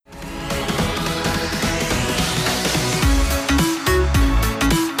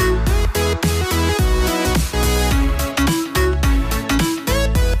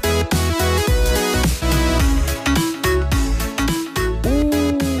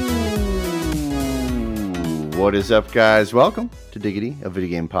What is up, guys? Welcome to Diggity, a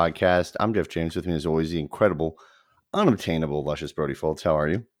video game podcast. I'm Jeff James. With me, as always, the incredible, unobtainable, luscious Brody Foltz. How are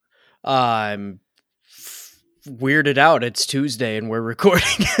you? I'm weirded out. It's Tuesday and we're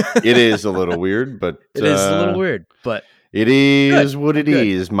recording. It is a little weird, but it is a little weird, but it is good. what it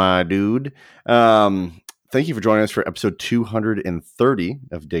is, my dude. Thank you for joining us for episode 230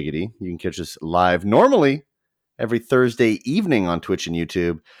 of Diggity. You can catch us live normally every Thursday evening on Twitch and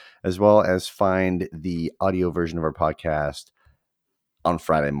YouTube, as well as find the audio version of our podcast on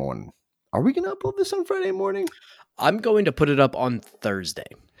Friday morning. Are we going to upload this on Friday morning? I'm going to put it up on Thursday.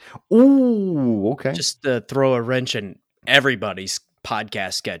 Ooh, okay. Just to throw a wrench in everybody's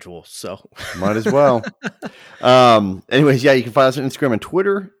podcast schedule. So might as well. Anyways, yeah, you can find us on Instagram and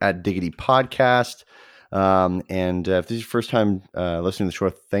Twitter at Diggity Podcast. And if this is your first time listening to the show,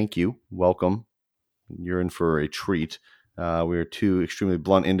 thank you. Welcome. You're in for a treat. We are two extremely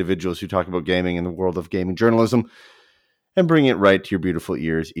blunt individuals who talk about gaming in the world of gaming journalism and bring it right to your beautiful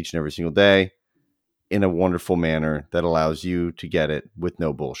ears each and every single day in a wonderful manner that allows you to get it with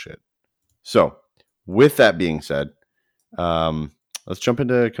no bullshit. So, with that being said, let's jump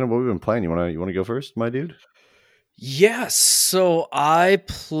into kind of what we've been playing. You want to go first, my dude? Yes. So I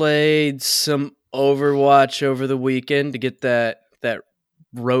played some Overwatch over the weekend to get that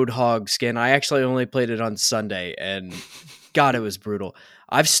Roadhog skin. I actually only played it on Sunday, and God, it was brutal.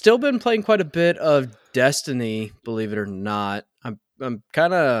 I've still been playing quite a bit of Destiny, believe it or not. I'm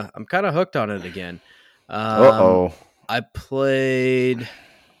kind of hooked on it again. I played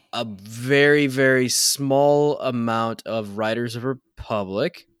a very, very small amount of Riders of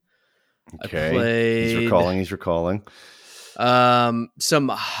Republic. Okay. He's recalling. Some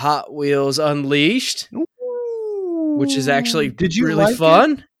Hot Wheels Unleashed. Ooh. Which is actually really like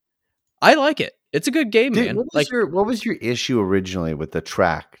fun. It? I like it. It's a good game, man. What was your issue originally with the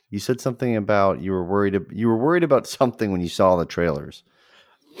track? You said something about you were worried about something when you saw the trailers.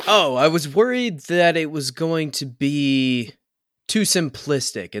 Oh, I was worried that it was going to be too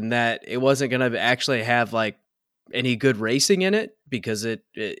simplistic and that it wasn't going to actually have like any good racing in it because it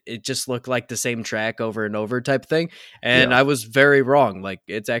just looked like the same track over and over type thing. And I was very wrong. Like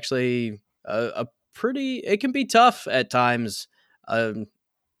it's actually it can be tough at times.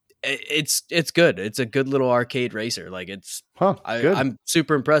 It's good. It's a good little arcade racer. Like I'm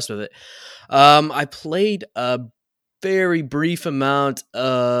super impressed with it. I played a very brief amount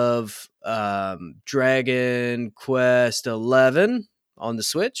of Dragon Quest 11 on the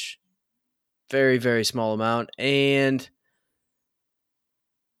Switch. Very, very small amount. And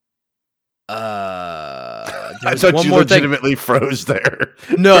I thought you legitimately froze there.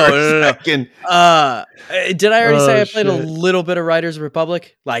 No. Did I already say I played a little bit of Riders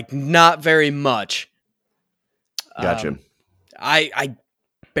Republic? Like not very much. Gotcha. I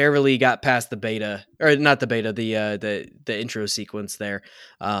barely got past the beta, or not the beta, the intro sequence there.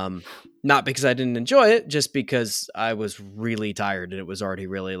 Not because I didn't enjoy it, just because I was really tired and it was already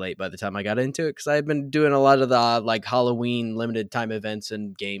really late by the time I got into it. Because I had been doing a lot of the like Halloween limited time events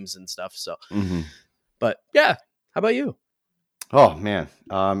and games and stuff. So, But yeah, how about you? Oh man,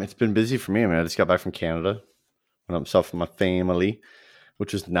 it's been busy for me. I mean, I just got back from Canada, went up myself with my family,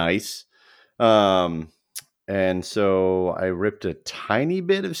 which was nice. And so I ripped a tiny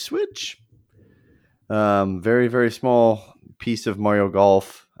bit of Switch, very, very small piece of Mario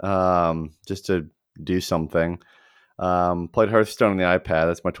Golf, just to do something. Played Hearthstone on the iPad.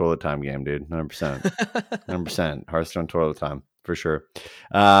 That's my toilet time game, dude. 100%. 100%. Hearthstone toilet time, for sure.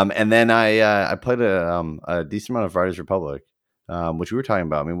 And then I played a decent amount of Riders Republic, which we were talking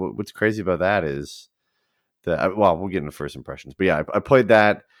about. I mean, what's crazy about that is that, we'll get into first impressions. But yeah, I played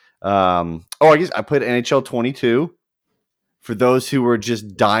that. I guess I played NHL 22. For those who were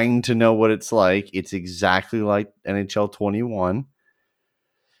just dying to know what it's like, it's exactly like NHL 21.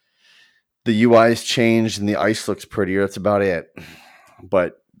 The UI has changed and the ice looks prettier. That's about it.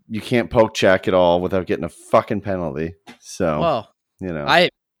 But you can't poke check at all without getting a fucking penalty. So,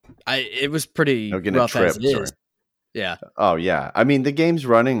 it was pretty rough as it is. Yeah. Oh yeah. I mean, the game's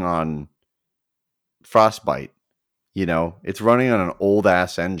running on Frostbite. You know, it's running on an old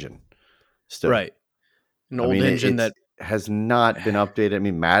ass engine still. Right. An old engine that has not been updated. I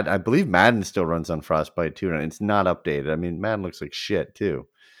mean, I believe Madden still runs on Frostbite too, and it's not updated. I mean, Madden looks like shit too.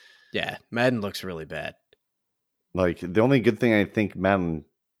 Yeah, Madden looks really bad. Like the only good thing I think Madden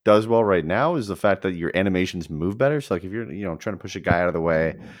does well right now is the fact that your animations move better. So like if you're, trying to push a guy out of the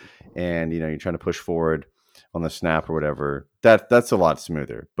way and, you're trying to push forward on the snap or whatever, that's a lot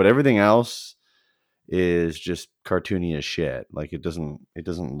smoother. But everything else is just cartoony as shit. Like it doesn't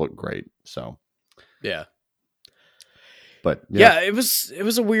look great. So yeah. But yeah, it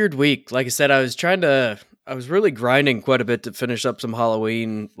was a weird week. Like I said, I was I was really grinding quite a bit to finish up some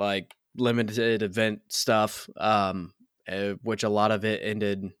Halloween like limited event stuff, which a lot of it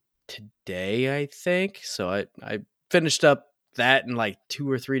ended today, I think. So I finished up that in like 2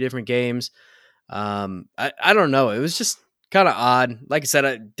 or 3 different games. I don't know. It was just kind of odd. Like I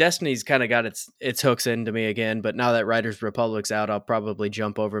said, Destiny's kind of got its hooks into me again. But now that Riders Republic's out, I'll probably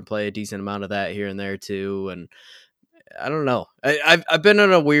jump over and play a decent amount of that here and there too. And I don't know. I've been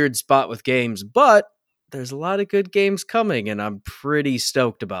in a weird spot with games, but there's a lot of good games coming, and I'm pretty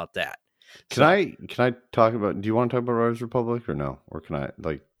stoked about that. Can I talk about? Do you want to talk about Riders Republic or no? Or can I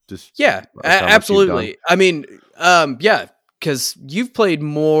like just Yeah, absolutely. I mean, yeah, because you've played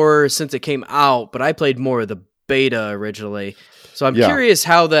more since it came out, but I played more of the beta originally. So I'm curious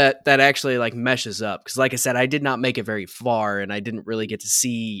how that actually like meshes up. Because like I said, I did not make it very far, and I didn't really get to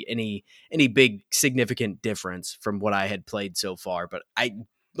see any big significant difference from what I had played so far. But I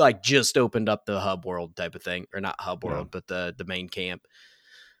like just opened up the hub world type of thing, or not hub world, but the main camp.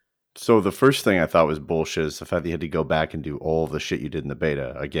 So the first thing I thought was bullshit is the fact that you had to go back and do all the shit you did in the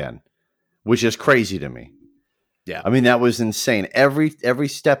beta again, which is crazy to me. Yeah. I mean, that was insane. Every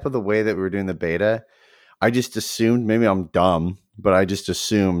step of the way that we were doing the beta, I just assumed, maybe I'm dumb, but I just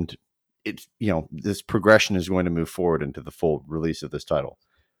assumed it, this progression is going to move forward into the full release of this title.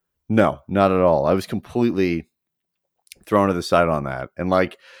 No, not at all. I was completely thrown to the side on that. And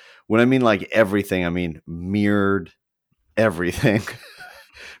like, when I mean like everything, I mean mirrored everything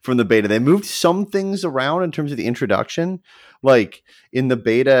from the beta. They moved some things around in terms of the introduction. Like in the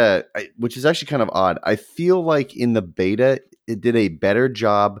beta, which is actually kind of odd. I feel like in the beta, it did a better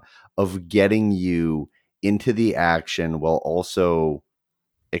job of getting you into the action while also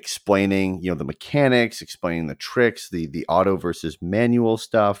explaining, the mechanics, explaining the tricks, the auto versus manual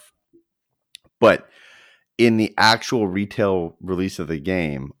stuff. But in the actual retail release of the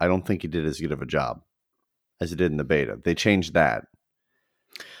game, I don't think it did as good of a job as it did in the beta. They changed that.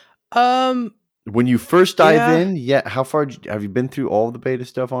 When you first dive in, how far have you been through all the beta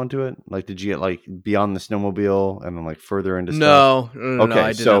stuff onto it? Like, did you get like beyond the snowmobile and then like further into stuff? No, okay,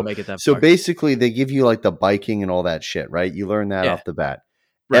 I did not make it that far. So basically, they give you like the biking and all that shit, right? You learn that off the bat.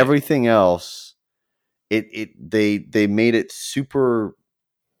 Right. Everything else, they made it super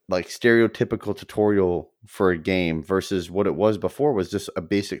like stereotypical tutorial for a game versus what it was before was just a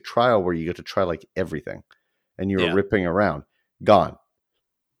basic trial where you get to try like everything, and you were ripping around. Gone.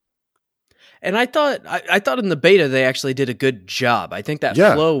 And I thought in the beta they actually did a good job. I think that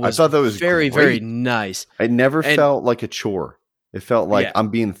flow was, I thought that was very, great. Very nice. It never felt like a chore. It felt like I'm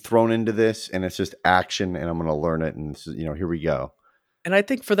being thrown into this and it's just action and I'm going to learn it. And here we go. And I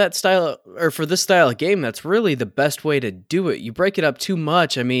think for that style or for this style of game, that's really the best way to do it. You break it up too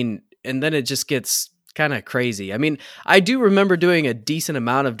much. I mean, and then it just gets kind of crazy. I mean, I do remember doing a decent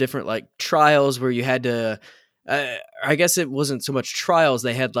amount of different like trials where you had to, I guess it wasn't so much trials.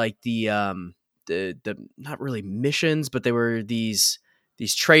 They had like the not really missions, but they were these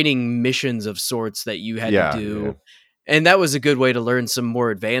training missions of sorts that you had to do. Yeah. And that was a good way to learn some more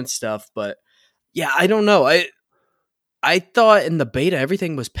advanced stuff. But yeah, I don't know. I thought in the beta,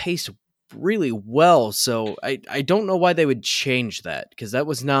 everything was paced really well. So I don't know why they would change that, because that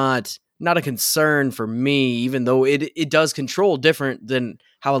was not a concern for me, even though it does control different than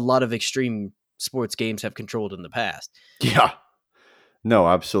how a lot of extreme sports games have controlled in the past. Yeah. No,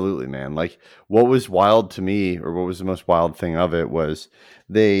 absolutely, man. Like what was wild to me, or what was the most wild thing of it, was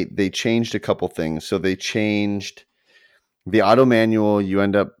they changed a couple things. So they changed the auto manual.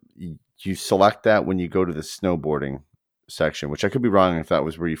 You select that when you go to the snowboarding section, which I could be wrong if that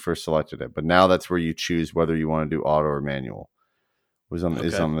was where you first selected it, but now that's where you choose whether you want to do auto or manual. Is on the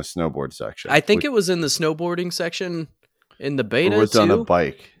snowboard section. I think it was in the snowboarding section in the beta. Or was it on a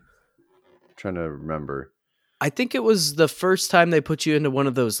bike? I'm trying to remember. I think it was the first time they put you into one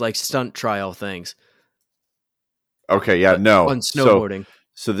of those like stunt trial things. Okay, yeah, no. On snowboarding.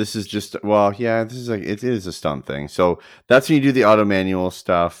 So this is just, this is like, it is a stunt thing. So that's when you do the auto manual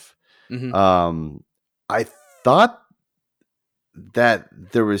stuff. Mm-hmm. I thought that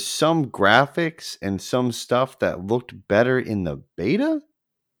there was some graphics and some stuff that looked better in the beta.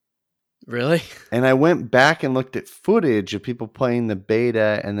 Really? And I went back and looked at footage of people playing the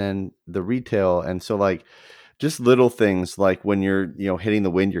beta and then the retail. And so like, just little things like when you're, hitting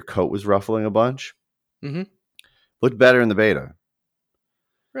the wind, your coat was ruffling a bunch. Mm-hmm. Looked better in the beta.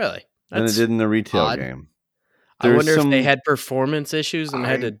 Really? Than it did in the retail game. I wonder if they had performance issues and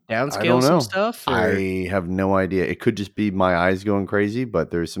had to downscale some stuff. Or? I have no idea. It could just be my eyes going crazy,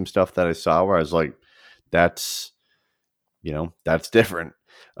 but there's some stuff that I saw where I was like, that's different.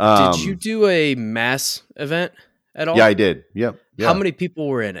 Did you do a mass event at all? Yeah, I did. Yep. Yeah. How many people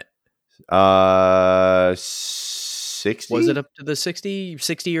were in it? 60? Was it up to the 60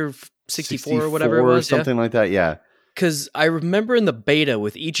 or 64 or whatever it was? Something like that, yeah. Because I remember in the beta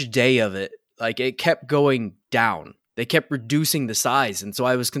with each day of it, like it kept going down. They kept reducing the size, and so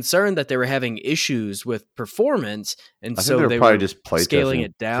I was concerned that they were having issues with performance, and I so think they probably were just play scaling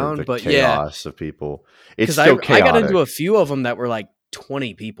testing it down. for the But chaos of people. It's because still I got chaotic. into a few of them that were like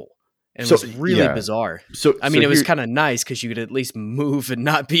 20 people, and So, it was really yeah. bizarre. So I mean, so it was here- kind of nice because you could at least move and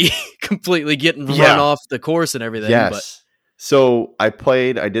not be completely getting run Yeah. off the course and everything. yes. But So I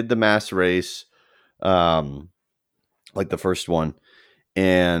did the mass race, like the first one,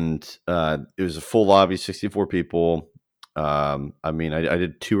 and it was a full lobby, 64 people. I mean, I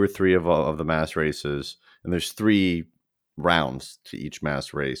did 2 or 3 of the mass races, and there's 3 rounds to each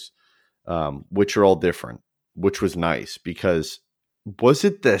mass race, which are all different, which was nice because was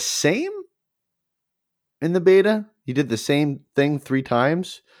it the same in the beta? You did the same thing 3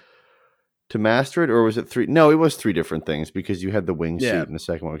 times to master it, or was it 3? No, it was 3 different things because you had the wingsuit in the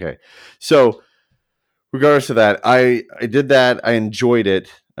second one. Okay, so regardless of that, I did that. I enjoyed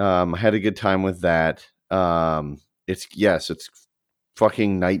it. I had a good time with that. It's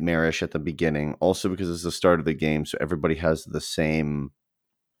fucking nightmarish at the beginning. Also because it's the start of the game, so everybody has the same.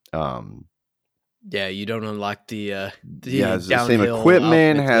 yeah, you don't unlock the Has the same downhill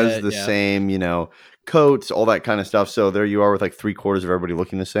equipment, outfits has yet, the yeah. same, coats, all that kind of stuff. So there you are with like 3/4 of everybody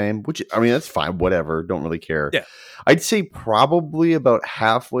looking the same, which I mean, that's fine. Whatever. Don't really care. Yeah. I'd say probably about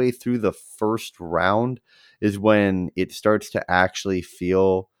halfway through the first round is when it starts to actually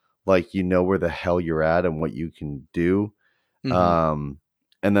feel like you know where the hell you're at and what you can do. Mhm.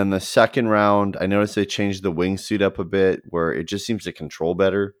 And then the second round, I noticed they changed the wingsuit up a bit where it just seems to control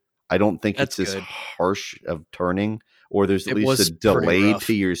better. I don't think That's it's as good. harsh of turning, or there's at It least a was pretty delay rough.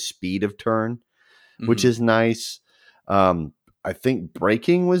 to your speed of turn, which Mhm. is nice. I think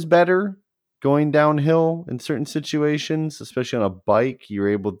braking was better going downhill in certain situations, especially on a bike. You're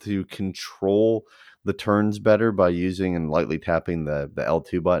able to control the turns better by using and lightly tapping the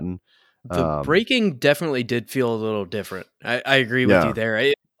L2 button. The braking definitely did feel a little different. I agree with you Yeah. there.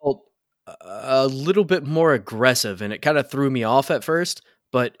 It felt a little bit more aggressive, and it kind of threw me off at first.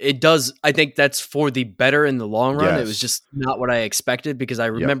 But it does. I think that's for the better in the long run. It was Yes. just not what I expected because I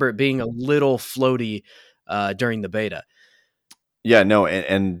Yep. remember it being a little floaty during the beta. Yeah, no,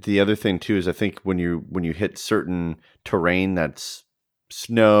 and the other thing too is I think when you hit certain terrain that's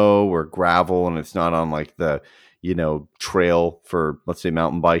snow or gravel and it's not on like the trail for, let's say,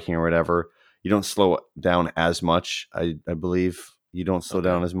 mountain biking or whatever, you don't slow down as much. I believe you don't slow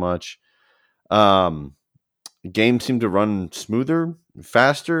down Okay. as much. Games seem to run smoother,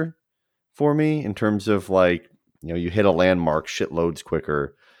 faster for me in terms of like you hit a landmark, shit loads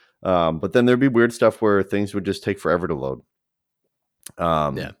quicker. But then there'd be weird stuff where things would just take forever to load.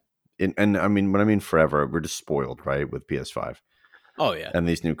 Yeah. And I mean, when I mean forever, we're just spoiled, right, with PS5 Oh yeah. and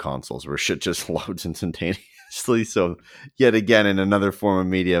these new consoles where shit just loads instantaneously. So yet again, in another form of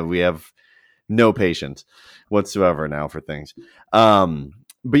media, we have no patience whatsoever now for things.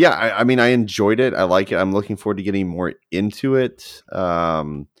 But yeah, I mean, I enjoyed it. I like it. I'm looking forward to getting more into it.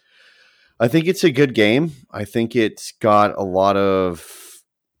 I think it's a good game. I think it's got a lot of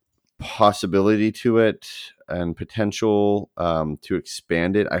possibility to it and potential to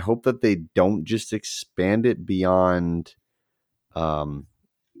expand it. I hope that they don't just expand it beyond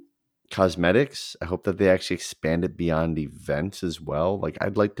cosmetics. I hope that they actually expand it beyond events as well. Like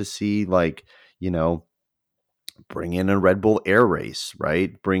I'd like to see bring in a Red Bull Air Race,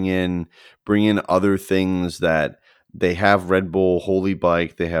 right? Bring in other things that they have. Red Bull Holy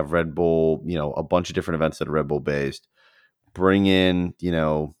Bike, they have Red Bull, a bunch of different events that are Red Bull based. Bring in,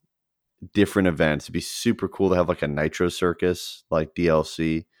 different events. It'd be super cool to have like a Nitro Circus, like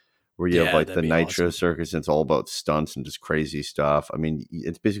DLC, where you have like the that'd be Nitro awesome. Circus and it's all about stunts and just crazy stuff. I mean,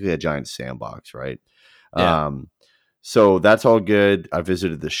 it's basically a giant sandbox, right? Yeah. So that's all good. I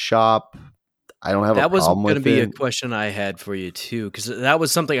visited the shop. I don't have a That was problem going to with be it. a question I had for you too, because that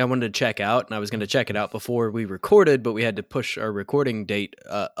was something I wanted to check out, and I was going to check it out before we recorded, but we had to push our recording date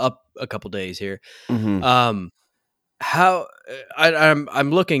up a couple days here. Mhm. How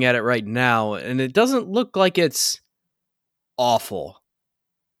I'm looking at it right now, and it doesn't look like it's awful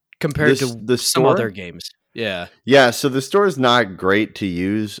compared to The some other store? games. Yeah. Yeah, so the store is not great to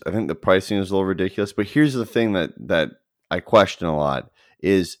use. I think the pricing is a little ridiculous. But here's the thing that I question a lot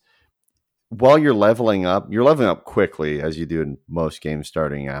is while you're leveling up quickly as you do in most games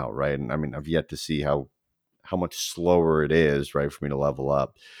starting out, right? And I mean, I've yet to see how much slower it is, right, for me to level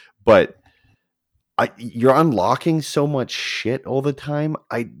up. But you're unlocking so much shit all the time.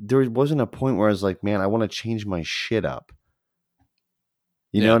 There wasn't a point where I was like, man, I want to change my shit up.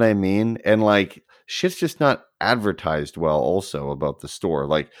 You know Yeah. what I mean? And like shit's just not advertised well also about the store.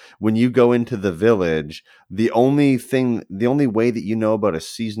 Like when you go into the village, the only way that you know about a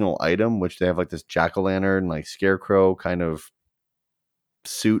seasonal item, which they have like this jack-o'-lantern, like scarecrow kind of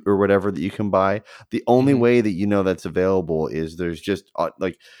suit or whatever that you can buy, the only Hmm. way that you know that's available is there's just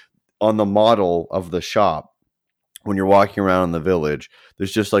like on the model of the shop when you're walking around in the village,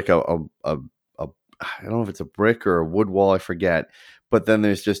 there's just like a I don't know if it's a brick or a wood wall, I forget, but then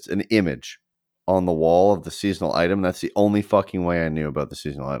there's just an image on the wall of the seasonal item. That's the only fucking way I knew about the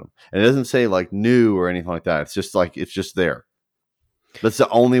seasonal item. And it doesn't say like new or anything like that. It's just like it's just there. That's the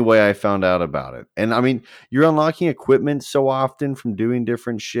only way I found out about it. And I mean, you're unlocking equipment so often from doing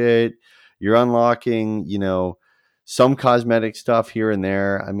different shit. You're unlocking, some cosmetic stuff here and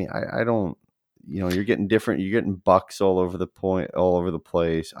there. I mean, I don't, you're getting bucks all over the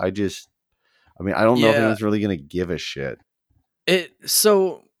place. I don't know if Yeah. anyone's really going to give a shit.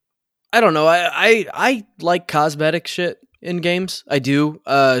 So I don't know. I like cosmetic shit in games. I do,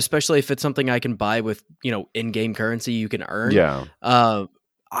 especially if it's something I can buy with in-game currency you can earn. Yeah. Uh,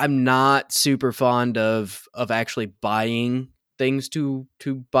 I'm not super fond of actually buying things to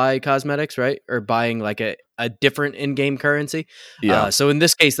buy cosmetics, right? Or buying like a different in-game currency. Yeah. So in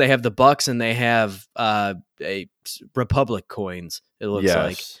this case, they have the bucks and they have a Republic coins. It looks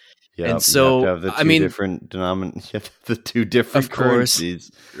like, Yes. and Yep. You have to so have the I two mean, different the two different of course.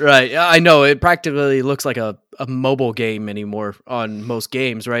 currencies. Right. I know it practically looks like a mobile game anymore on most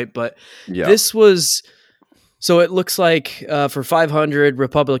games, right? But Yeah. this was so it looks like for 500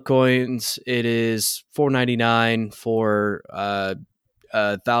 Republic coins, it is $4.99 for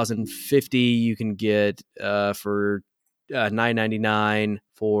 1,050. You can get for $9.99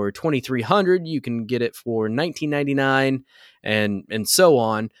 for 2,300. You can get it for $19.99, and so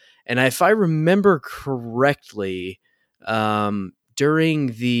on. And if I remember correctly, during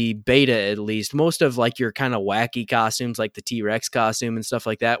the beta, at least, most of like your kind of wacky costumes, like the T-Rex costume and stuff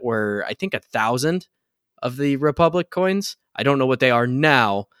like that, were I think 1,000 of the Republic coins. I don't know what they are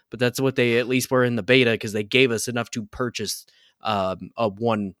now, but that's what they at least were in the beta because they gave us enough to purchase a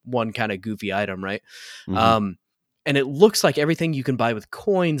one kind of goofy item, right? Mm-hmm. Um, and it looks like everything you can buy with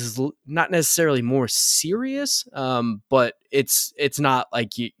coins is not necessarily more serious, but it's not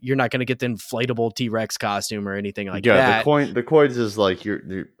like you're not going to get the inflatable T-Rex costume or anything like Yeah, that. the coins is like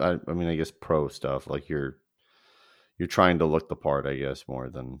I mean, I guess pro stuff. Like you're trying to look the part, I guess, more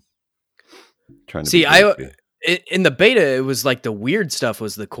than trying to be See, goofy. in the beta, it was like the weird stuff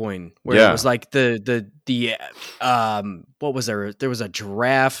was the coin, where it was Yeah. like the what was there? There was a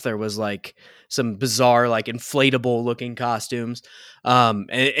giraffe. There was like some bizarre like inflatable looking costumes,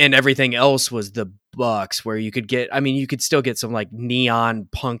 and everything else was the bucks where you could get. I mean, you could still get some like neon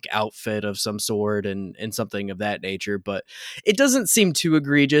punk outfit of some sort and something of that nature, but it doesn't seem too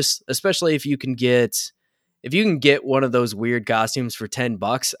egregious, especially if you can get one of those weird costumes for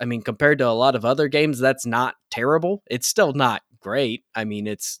 $10, I mean, compared to a lot of other games, that's not terrible. It's still not great. I mean,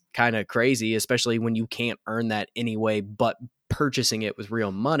 it's kind of crazy, especially when you can't earn that anyway, but purchasing it with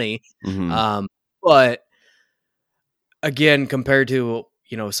real money. Mm-hmm. But again, compared to,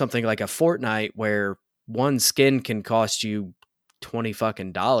 something like a Fortnite where one skin can cost you 20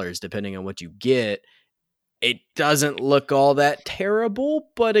 fucking dollars, depending on what you get, it doesn't look all that terrible.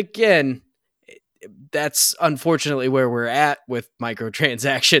 But again, that's unfortunately where we're at with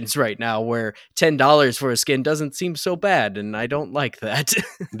microtransactions right now, where $10 for a skin doesn't seem so bad, and I don't like that.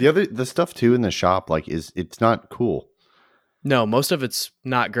 The stuff too in the shop, like it's not cool. No, most of it's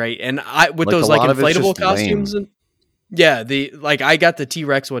not great. And I with Like a those like lot of it's inflatable just costumes lame. and yeah, the like I got the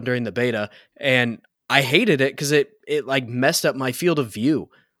T-Rex one during the beta and I hated it because it like messed up my field of view.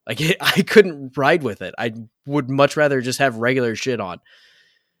 Like I couldn't ride with it. I would much rather just have regular shit on,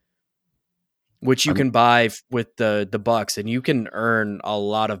 which you I'm can buy with the bucks, and you can earn a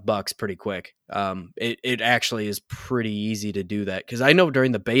lot of bucks pretty quick. It actually is pretty easy to do that because I know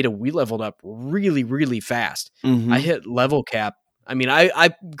during the beta we leveled up really really fast. I mm-hmm. hit level cap. I mean,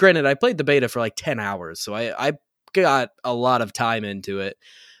 I granted I played the beta for like 10 hours, so I got a lot of time into it.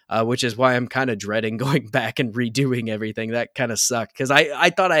 Which is why I'm kind of dreading going back and redoing everything. That kind of sucked because I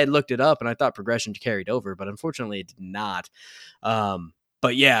thought I had looked it up and I thought progression carried over, but unfortunately it did not.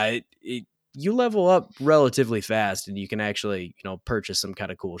 But yeah, you level up relatively fast and you can actually, purchase some kind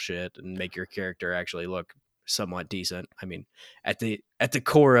of cool shit and make your character actually look somewhat decent. I mean, at the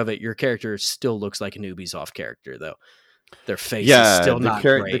core of it, your character still looks like an Ubisoft character though. Their face is Yeah, still not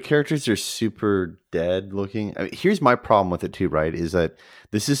the great. characters are super dead looking. I mean, here's my problem with it too, right? Is that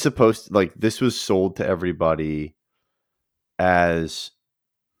this is supposed to, like, this was sold to everybody as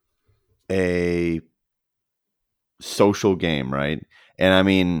a social game, right? And I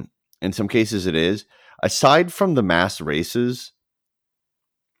mean, in some cases it is. Aside from the mass races,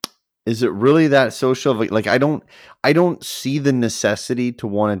 is it really that social? Like I don't see the necessity to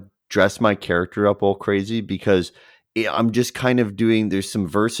want to dress my character up all crazy because I'm just kind of doing. There's some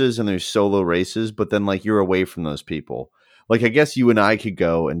verses and there's solo races, but then like you're away from those people. Like I guess you and I could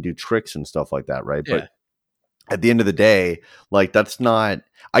go and do tricks and stuff like that, right? But Yeah. at the end of the day, like that's not.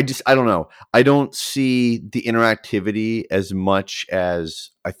 I don't know. I don't see the interactivity as much as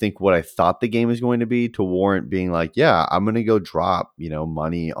I think what I thought the game is going to be to warrant being like, yeah, I'm going to go drop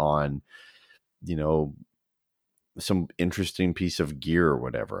money on you know some interesting piece of gear or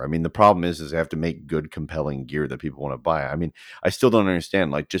whatever. I mean, the problem is they have to make good, compelling gear that people want to buy. I mean, I still don't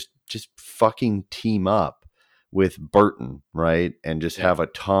understand. Like, just fucking team up with Burton, right? And just Yeah. have a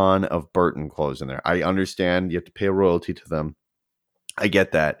ton of Burton clothes in there. I understand you have to pay a royalty to them. I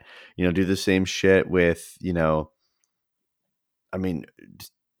get that. Do the same shit with, I mean,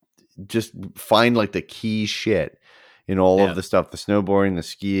 just find like the key shit in all Yeah. of the stuff, the snowboarding, the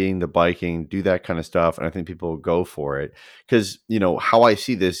skiing, the biking, do that kind of stuff. And I think people will go for it because, how I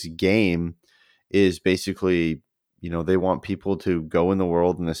see this game is basically, they want people to go in the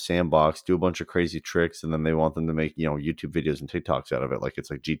world in this sandbox, do a bunch of crazy tricks. And then they want them to make, YouTube videos and TikToks out of it. Like it's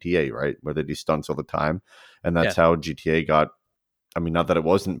like GTA, right? Where they do stunts all the time. And that's how GTA got, I mean, not that it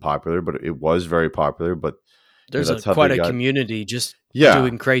wasn't popular, but it was very popular, but There's that's how they quite a got. community just Yeah.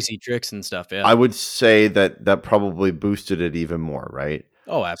 doing crazy tricks and stuff. Yeah. I would say that probably boosted it even more, right?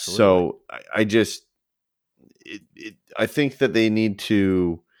 Oh, absolutely. So I just, I think that they need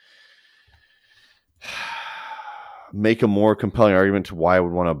to make a more compelling argument to why I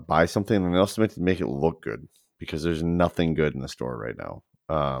would want to buy something, and they also make it look good because there's nothing good in the store right now.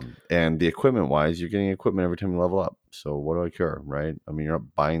 And the equipment wise, you're getting equipment every time you level up. So what do I care, right? I mean, you're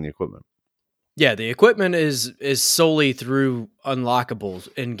not buying the equipment. Yeah, the equipment is solely through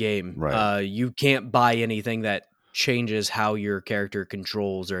unlockables in game. Right. You can't buy anything that changes how your character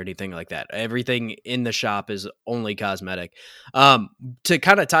controls or anything like that. Everything in the shop is only cosmetic. To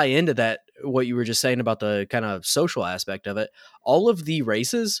kind of tie into that, what you were just saying about the kind of social aspect of it, all of the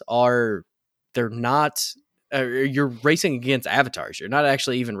races they're not. You're racing against avatars. You're not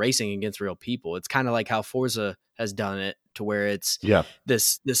actually even racing against real people. It's kind of like how Forza has done it, to where it's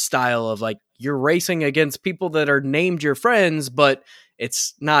this style of like you're racing against people that are named your friends, but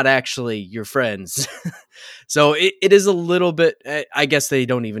it's not actually your friends. So it is a little bit, I guess they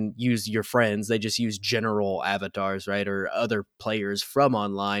don't even use your friends. They just use general avatars, right? Or other players from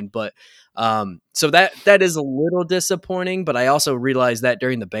online. But so that is a little disappointing, but I also realized that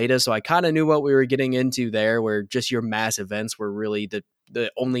during the beta. So I kind of knew what we were getting into there, where just your mass events were really the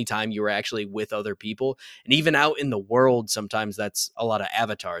only time you were actually with other people. And even out in the world, sometimes that's a lot of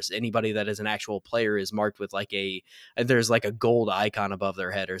avatars. Anybody that is an actual player is marked with like there's like a gold icon above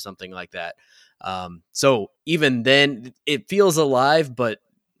their head or something like that. So even then it feels alive, but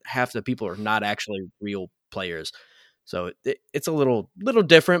half the people are not actually real players. So it's a little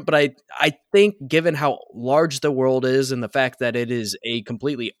different, but I think given how large the world is and the fact that it is a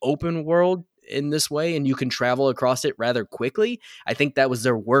completely open world in this way and you can travel across it rather quickly, I think that was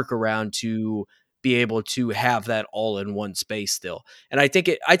their workaround to be able to have that all in one space still. And I think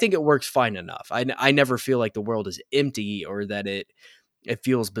it works fine enough. I never feel like the world is empty or that it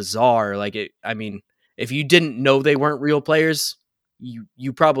feels bizarre. Like I mean, if you didn't know they weren't real players,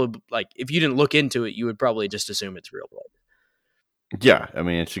 you probably, like, if you didn't look into it, you would probably just assume it's real players. Yeah, I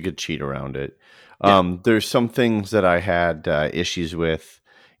mean, it's a good cheat around it. Yeah. There's some things that I had issues with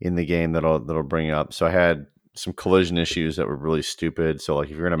in the game that'll bring up. So I had some collision issues that were really stupid. So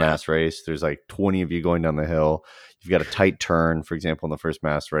like if you're in a mass race, there's like 20 of you going down the hill. You've got a tight turn, for example, in the first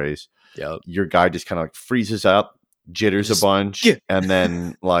mass race. Yep. Your guy just kind of like freezes up, jitters a bunch, and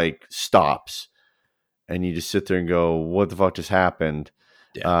then like stops. And you just sit there and go, what the fuck just happened?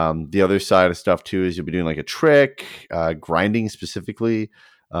 Yeah. The other side of stuff too is you'll be doing like a trick, grinding specifically,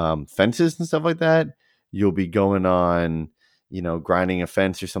 fences and stuff like that. You'll be going on, grinding a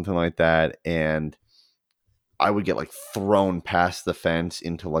fence or something like that, and I would get like thrown past the fence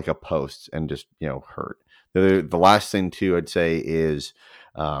into like a post and just hurt. The last thing too I'd say is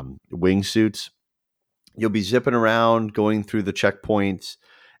wingsuits. You'll be zipping around, going through the checkpoints,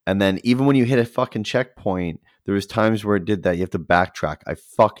 and then even when you hit a fucking checkpoint, there was times where it did that. You have to backtrack. I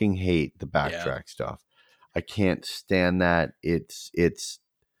fucking hate the backtrack stuff. I can't stand that. It's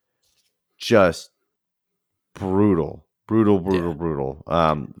just brutal.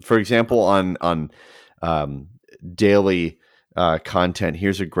 For example, on daily content,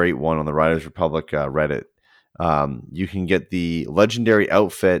 here's a great one on the Riders Republic Reddit. You can get the legendary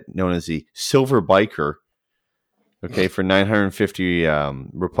outfit known as the Silver Biker, okay, for 950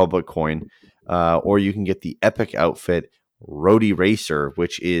 Republic coin, or you can get the epic outfit Roadie Racer,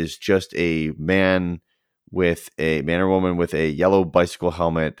 which is just a man or woman with a yellow bicycle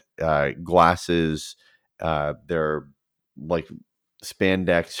helmet, glasses. Their like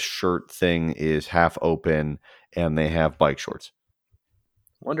spandex shirt thing is half open, and they have bike shorts.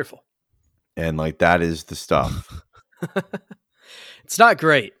 Wonderful. And like that is the stuff. It's not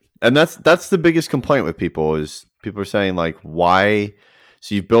great. And that's the biggest complaint with people is people are saying like, why?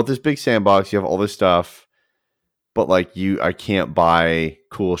 So you've built this big sandbox, you have all this stuff, but like I can't buy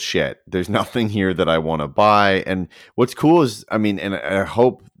cool shit. There's nothing here that I want to buy. And what's cool is, I mean, and I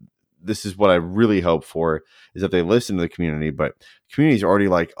hope this is what I really hope for is that they listen to the community, but the community's already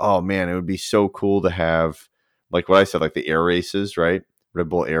like, oh man, it would be so cool to have like what I said, like the air races, right? Red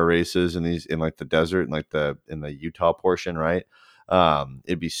Bull air races in like the desert and like in the Utah portion, right?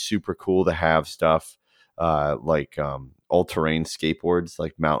 It'd be super cool to have stuff like all-terrain skateboards,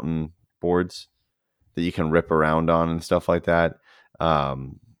 like mountain boards that you can rip around on and stuff like that.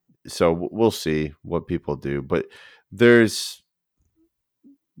 So we'll see what people do, but it's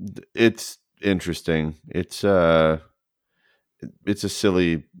interesting. It's a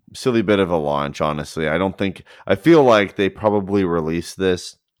silly bit of a launch, honestly. I feel like they probably released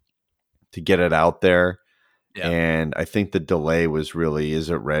this to get it out there. Yeah. And I think the delay was really, is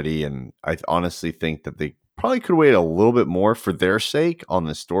it ready? And I honestly think that they probably could wait a little bit more for their sake on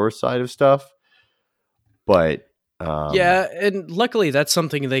the store side of stuff. But yeah, and luckily that's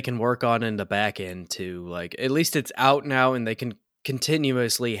something they can work on in the back end too. Like at least it's out now, and they can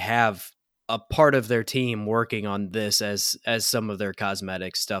continuously have a part of their team working on this as some of their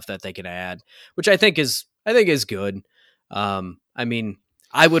cosmetic stuff that they can add, which I think is good. I mean,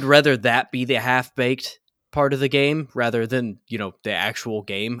 I would rather that be the half-baked part of the game rather than, the actual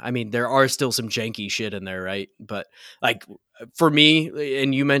game. I mean, there are still some janky shit in there, right? But like for me,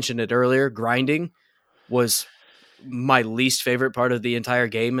 and you mentioned it earlier, grinding was my least favorite part of the entire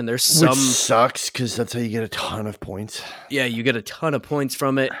game, and there's some... Which sucks, because that's how you get a ton of points. Yeah, you get a ton of points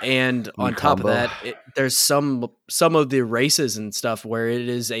from it, and on top of that, there's some of the races and stuff where it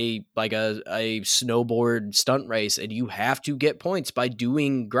is a snowboard stunt race, and you have to get points by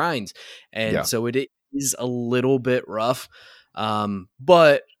doing grinds, and so it is a little bit rough.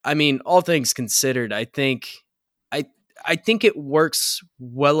 But I mean, all things considered, I think it works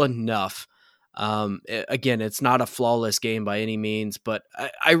well enough. Again, it's not a flawless game by any means, but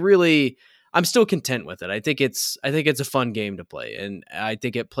I'm still content with it. I think it's a fun game to play, and I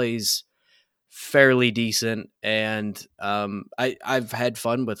think it plays fairly decent. And I've had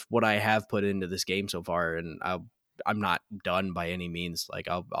fun with what I have put into this game so far, and I'm not done by any means. Like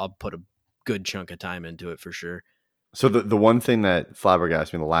I'll put a good chunk of time into it for sure. So the one thing that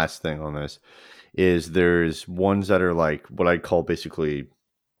flabbergasted me, the last thing on this, is there's ones that are like what I'd call basically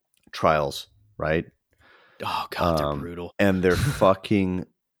trials. Right? Oh God, they're brutal, and they're fucking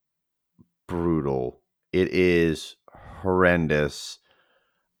brutal. It is horrendous,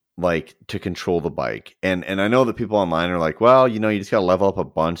 like to control the bike. And I know that people online are like, well, you just gotta level up a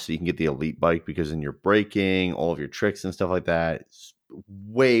bunch so you can get the elite bike, because then you're braking, all of your tricks and stuff like that. It's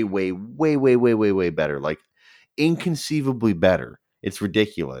way, way, way, way, way, way, way better. Like inconceivably better. It's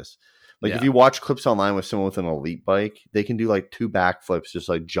ridiculous. Like if you watch clips online with someone with an elite bike, they can do like 2 backflips just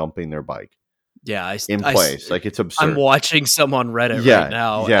like jumping their bike. Yeah, in place. Like it's absurd. I'm watching some on Reddit right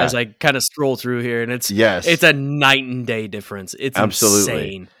now as I kind of scroll through here, and it's a night and day difference. It's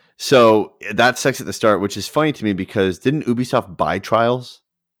absolutely insane. So that sucks at the start, which is funny to me because didn't Ubisoft buy Trials,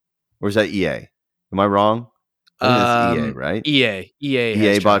 or is that EA? Am I wrong? I think it's EA, right?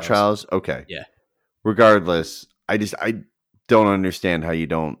 EA bought Trials. Okay. Yeah. Regardless, I don't understand how you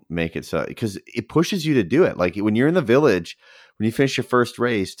don't make it so, because it pushes you to do it. Like when you're in the village. When you finish your first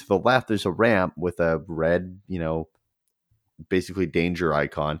race, to the left, there's a ramp with a red, basically danger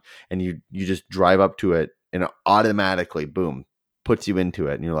icon. And you just drive up to it and it automatically, boom, puts you into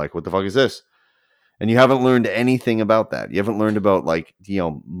it. And you're like, what the fuck is this? And you haven't learned anything about that. You haven't learned about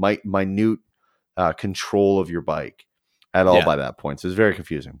minute control of your bike at all by that point. So it's very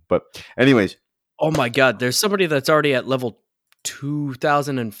confusing. But anyways. Oh my God. There's somebody that's already at level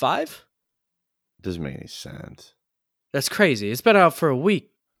 2005? Doesn't make any sense. That's crazy. It's been out for a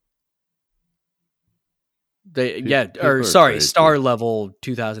week. Star level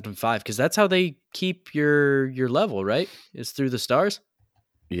 2005, because that's how they keep your level, right? It's through the stars.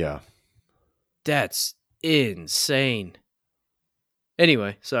 Yeah, that's insane.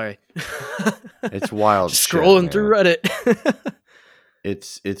 Anyway, sorry. It's wild. Scrolling shit, through Reddit.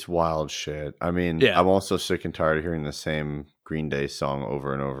 It's wild shit. I mean, I'm also sick and tired of hearing the same Green Day song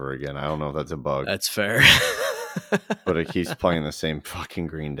over and over again. I don't know if that's a bug. That's fair. but it keeps playing the same fucking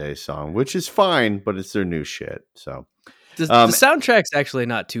Green Day song, which is fine, but it's their new shit. So The soundtrack's actually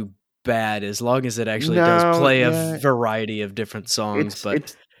not too bad as long as it actually does play a variety of different songs.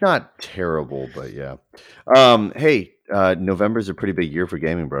 It's not terrible, but yeah. Hey, November's a pretty big year for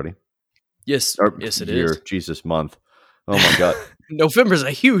gaming, Brody. Yes, it is. Jesus, month. Oh my god, November's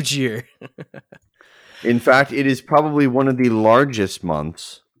a huge year. In fact, it is probably one of the largest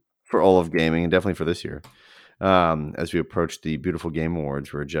months for all of gaming, and definitely for this year. As we approach the Beautiful Game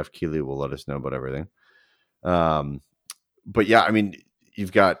Awards, where Jeff Keighley will let us know about everything. But yeah, I mean,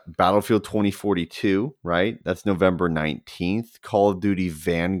 you've got Battlefield 2042, right? That's November 19th. Call of Duty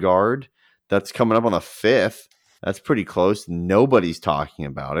Vanguard, that's coming up on the 5th. That's pretty close. Nobody's talking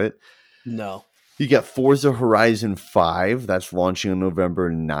about it. No. You got Forza Horizon 5. That's launching on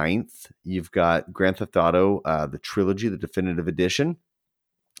November 9th. You've got Grand Theft Auto, the trilogy, the definitive edition.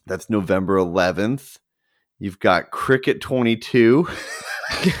 That's November 11th. You've got Cricket 22.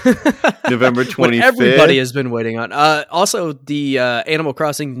 November 25th. What everybody has been waiting on. Also, the Animal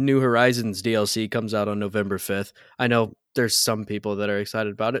Crossing New Horizons DLC comes out on November 5th. I know there's some people that are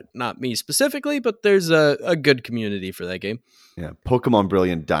excited about it. Not me specifically, but there's a good community for that game. Yeah, Pokemon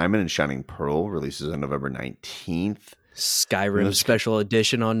Brilliant Diamond and Shining Pearl releases on November 19th. Skyrim Special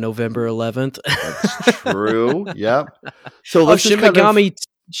Edition on November 11th. That's true. Yep. So let's Shin Megami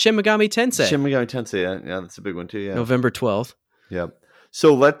Tensei. Shin Megami Tensei. Yeah, that's a big one too. Yeah, November 12th. Yep.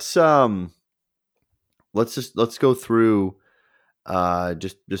 So let's go through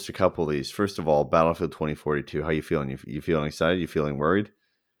just a couple of these. First of all, Battlefield 2042. How you feeling? You feeling excited? You feeling worried?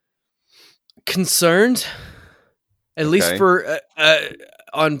 Concerned. At least for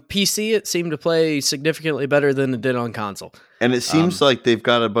on PC, it seemed to play significantly better than it did on console. And it seems like they've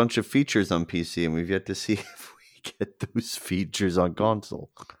got a bunch of features on PC, and we've yet to see if we get those features on console.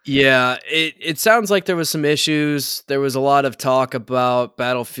 Yeah, it sounds like there was some issues. There was a lot of talk about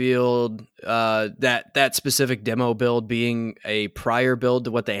Battlefield, that specific demo build being a prior build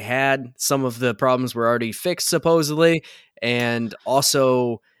to what they had. Some of the problems were already fixed, supposedly, and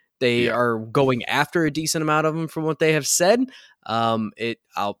also they are going after a decent amount of them from what they have said. I'll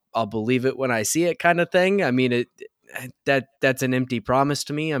believe it when I see it, kind of thing. I mean, that's an empty promise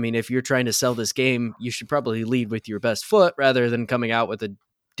to me. I mean, if you're trying to sell this game, you should probably lead with your best foot rather than coming out with a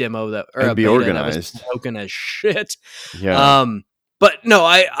demo that or a be beta organized, that was broken as shit. Yeah. But no,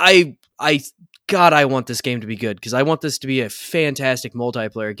 I God, I want this game to be good because I want this to be a fantastic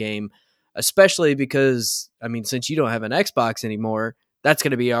multiplayer game, especially because I mean, since you don't have an Xbox anymore, that's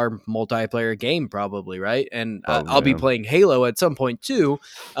going to be our multiplayer game probably, right? And I'll be playing Halo at some point too.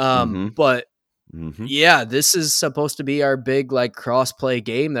 But yeah, this is supposed to be our big like cross-play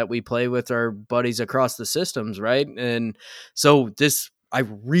game that we play with our buddies across the systems, right? And so I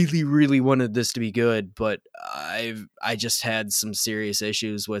really, really wanted this to be good, but I just had some serious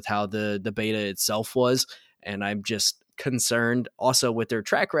issues with how the beta itself was, and I'm just concerned. Also, with their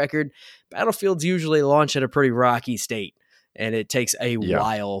track record, Battlefields usually launch at a pretty rocky state. And it takes a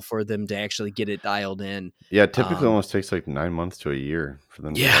while for them to actually get it dialed in. Yeah, it typically almost takes like 9 months to a year for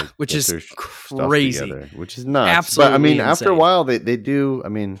them. Yeah, to which is crazy. Which is nuts. Absolutely, but I mean, insane. After a while, they do. I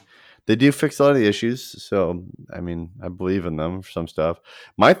mean, they do fix a lot of the issues. So I mean, I believe in them for some stuff.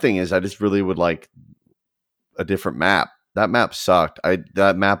 My thing is, I just really would like a different map. That map sucked.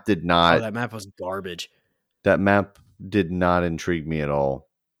 That map did not. That map was garbage. That map did not intrigue me at all.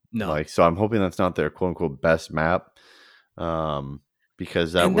 No. So I'm hoping that's not their quote unquote best map.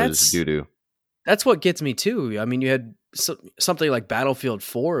 Because that was doo-doo. That's what gets me too. I mean, you had something like Battlefield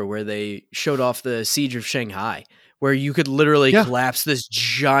 4 where they showed off the Siege of Shanghai, where you could literally collapse this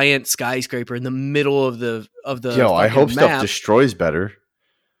giant skyscraper in the middle of the I hope map. Stuff destroys better.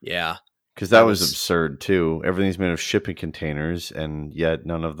 Yeah. Because that was absurd too. Everything's made of shipping containers, and yet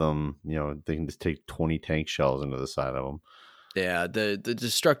none of them, they can just take 20 tank shells into the side of them. Yeah, the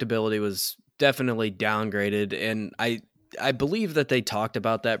destructibility was definitely downgraded, and I believe that they talked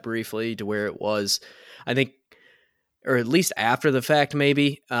about that briefly to where it was, I think, or at least after the fact,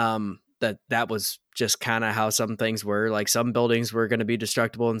 maybe, that was just kind of how some things were. Like some buildings were going to be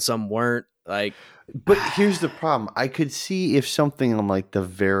destructible and some weren't. Like, but here's the problem. I could see if something on like the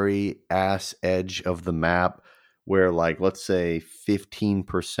very ass edge of the map where like, let's say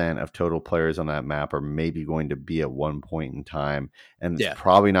 15% of total players on that map are maybe going to be at one point in time. And it's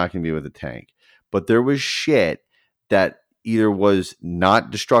probably not going to be with a tank, but there was shit that either was not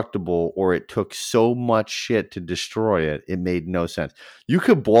destructible or it took so much shit to destroy it. It made no sense. You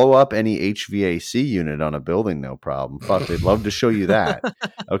could blow up any HVAC unit on a building, no problem. Fuck, they'd love to show you that.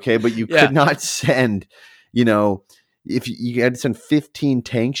 Okay. But you could not send, if you had to send 15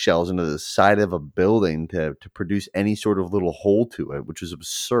 tank shells into the side of a building to produce any sort of little hole to it, which is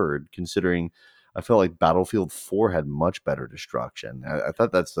absurd considering I felt like Battlefield 4 had much better destruction. I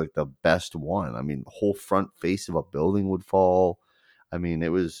thought that's like the best one. I mean, the whole front face of a building would fall. I mean,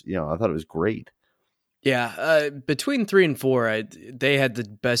 it was, I thought it was great. Yeah, between 3 and 4, they had the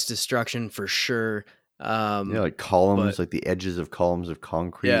best destruction for sure. Like columns, But like the edges of columns of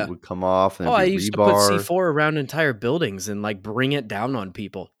concrete yeah. would come off, and Oh, I there'd be used to put rebar. C4 around entire buildings and like bring it down on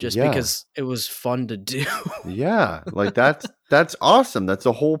people just Yeah, because it was fun to do. yeah, like that's awesome. That's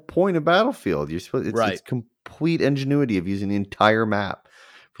the whole point of Battlefield. You're supposed it's Right. complete ingenuity of using the entire map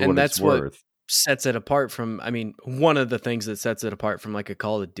for And what it's that's what worth. sets it apart from, one of the things that sets it apart from like a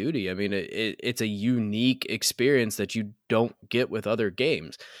Call of Duty. It's a unique experience that you don't get with other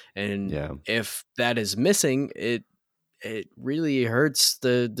games. And Yeah, if that is missing, it really hurts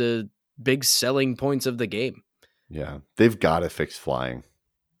the big selling points of the game. yeah, they've got to fix flying.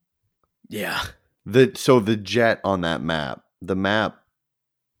 Yeah. The jet on that map,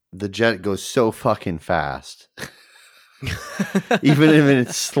 the jet goes so fucking fast, even in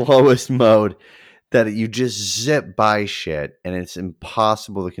its slowest mode, that you just zip by shit, and it's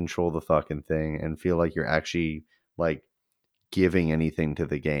impossible to control the fucking thing and feel like you're actually like giving anything to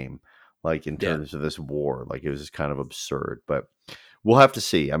the game, like in Yeah. terms of this war. Like it was just kind of absurd, but we'll have to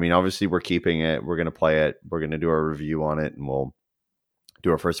see. I mean, obviously we're keeping it. We're going to play it. We're going to do our review on it, and we'll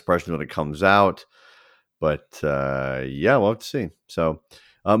do our first impressions when it comes out. But yeah, we'll have to see. So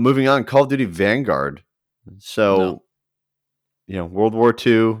moving on, Call of Duty Vanguard. So, World War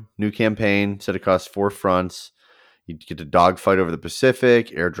II, new campaign set across 4 fronts. You get to dogfight over the Pacific,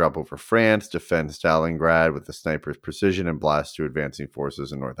 airdrop over France, defend Stalingrad with the sniper's precision, and blast through advancing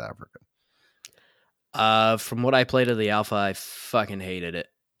forces in North Africa. From what I played of the alpha, I fucking hated it.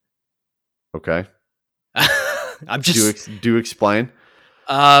 Okay. I'm just do explain.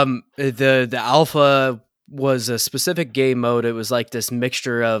 The alpha was a specific game mode. It was like this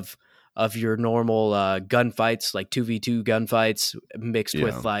mixture of your normal gunfights, like 2v2 gunfights, mixed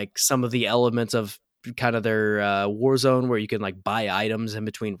with like some of the elements of kind of their Warzone, where you can like buy items in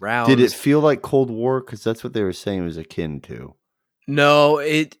between rounds. Did it feel like Cold War? Because that's what they were saying it was akin to. No,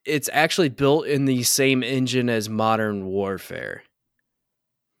 it's actually built in the same engine as Modern Warfare.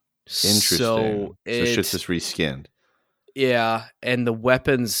 Interesting. So shit's just reskinned. Yeah, and the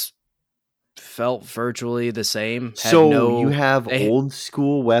weapons felt virtually the same. So you have old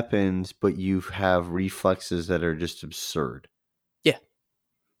school weapons, but you have reflexes that are just absurd. Yeah.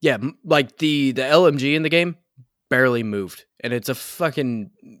 Yeah, like the LMG in the game barely moved. And it's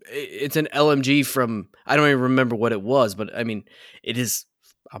an LMG from, I don't even remember what it was, but I mean, it is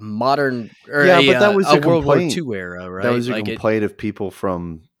a modern, or but that was a World War complaint. II era, right? That was a complaint of people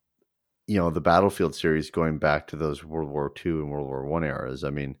from, the Battlefield series going back to those World War II and World War I eras. I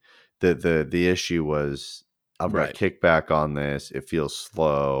mean, the issue was, I've got kickback on this. It feels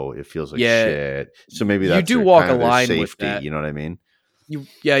slow. It feels like shit. So maybe that's you do walk a line safety, with that. You know what I mean?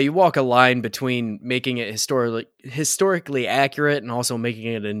 You walk a line between making it historically accurate and also making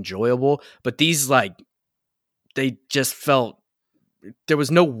it enjoyable. But these, like, they just felt, there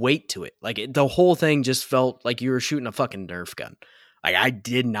was no weight to it. Like the whole thing just felt like you were shooting a fucking Nerf gun. Like I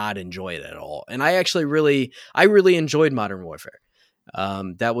did not enjoy it at all. And I actually really enjoyed Modern Warfare.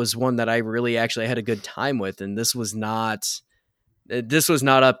 That was one that I really actually had a good time with. And this was not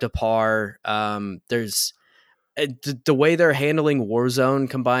up to par. There's the way they're handling Warzone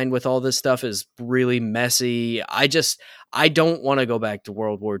combined with all this stuff is really messy. I don't want to go back to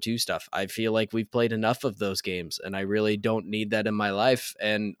World War II stuff. I feel like we've played enough of those games, and I really don't need that in my life.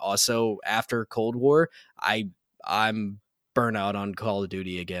 And also after Cold War, I'm burnout on Call of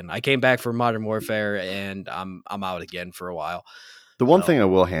Duty again. I came back for Modern Warfare, and I'm out again for a while. The one thing I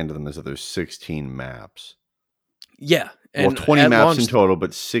will hand to them is that there's 16 maps. Yeah. And 20 maps in total,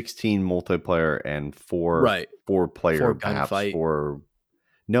 but 16 multiplayer and 4 player maps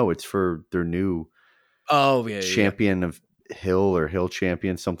it's for their new champion of Hill or Hill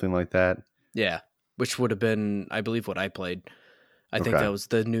Champion, something like that. Yeah, which would have been, I believe, what I played. I think that was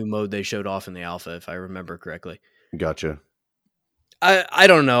the new mode they showed off in the alpha, if I remember correctly. Gotcha. I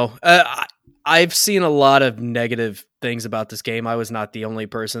don't know. I've seen a lot of negative things about this game. I was not the only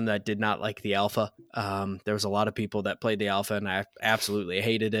person that did not like the alpha. There was a lot of people that played the alpha, and I absolutely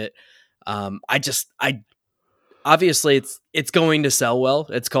hated it. Obviously it's going to sell well.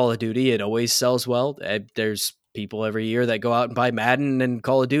 It's Call of Duty. It always sells well. There's people every year that go out and buy Madden and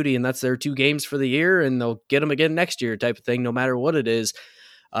Call of Duty, and that's their 2 games for the year, and they'll get them again next year type of thing, no matter what it is.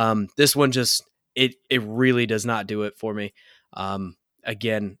 This one just, it really does not do it for me.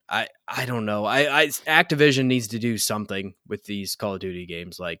 again, I don't know. I Activision needs to do something with these Call of Duty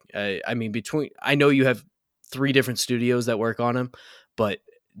games. Like, I mean, I know you have 3 different studios that work on them, but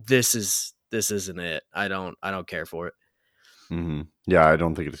this isn't it. I don't care for it. Mm-hmm. Yeah, I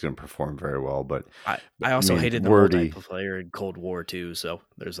don't think it's going to perform very well, but I also hated the multiplayer in Cold War too. So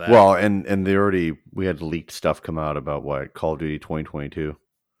there's that. Well, and we had leaked stuff come out about what Call of Duty 2022.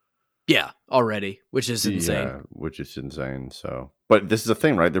 Yeah, already, which is insane. Yeah, which is insane. So, but this is the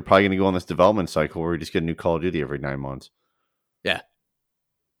thing, right? They're probably going to go on this development cycle where we just get a new Call of Duty every 9 months. Yeah.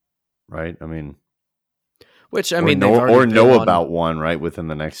 Right. I mean, know about one right within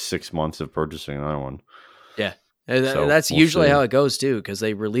the next 6 months of purchasing another one. Yeah. So that's usually how it goes too, because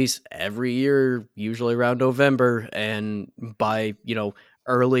they release every year, usually around November, and by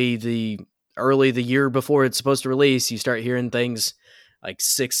early the year before it's supposed to release, you start hearing things like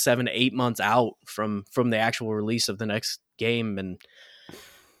 6, 7, 8 months out from the actual release of the next game, and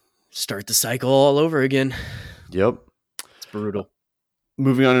start the cycle all over again. Yep, it's brutal.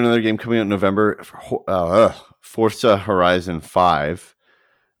 Moving on to another game coming out in November, Forza Horizon 5.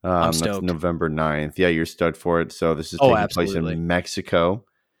 I'm stoked. That's November 9th. Yeah, you're stoked for it. So this is taking place in Mexico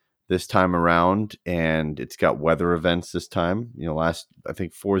this time around, and it's got weather events this time. I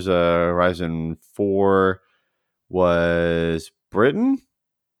think Forza Horizon 4 was Britain.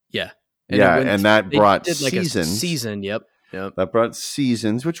 Yeah. And that brought seasons. Season, yep. That brought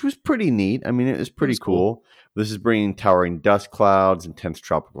seasons, which was pretty neat. I mean, it was pretty cool. This is bringing towering dust clouds, intense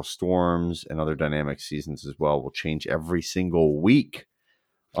tropical storms, and other dynamic seasons as well. Will change every single week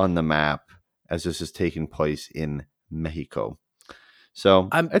on the map as this is taking place in Mexico. So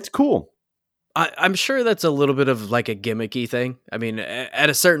it's cool. I'm sure that's a little bit of like a gimmicky thing. I mean, at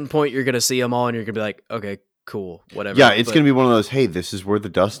a certain point, you're going to see them all and you're going to be like, okay, cool, whatever. Yeah, it's going to be one of those, hey, this is where the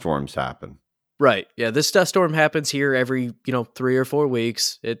dust storms happen. Right. Yeah, this dust storm happens here every, 3 or 4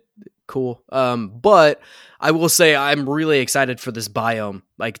 weeks. Cool. But I will say I'm really excited for this biome.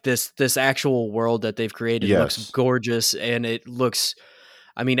 Like this actual world that they've created looks gorgeous, and it looks,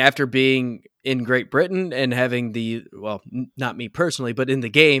 I mean, after being in Great Britain and having not me personally, but in the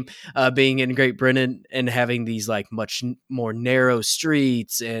game, being in Great Britain and having these like much more narrow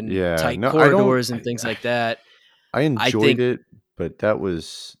streets and tight corridors and things like that. I enjoyed it, but that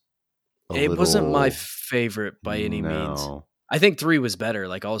was wasn't my favorite by any means. I think 3 was better.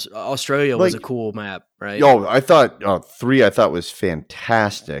 Like Australia was a cool map, right? Yo, I thought 3 was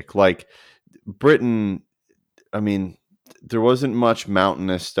fantastic. Like Britain, I mean, there wasn't much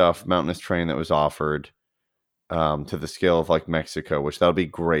mountainous terrain that was offered to the scale of like Mexico, which that'll be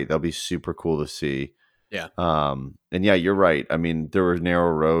great. That'll be super cool to see. Yeah. And yeah, you're right. I mean, there were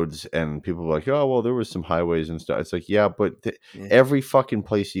narrow roads and people were like, oh, well, there was some highways and stuff. It's like, yeah, but every fucking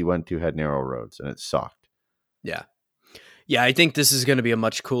place you went to had narrow roads and it sucked. Yeah. Yeah, I think this is going to be a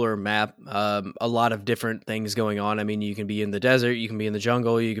much cooler map. A lot of different things going on. I mean, you can be in the desert, you can be in the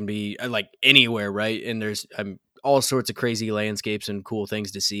jungle, you can be like anywhere, right? And there's all sorts of crazy landscapes and cool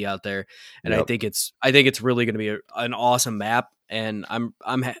things to see out there. And I think it's really going to be an awesome map, and I'm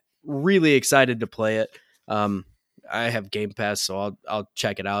really excited to play it. I have Game Pass, so I'll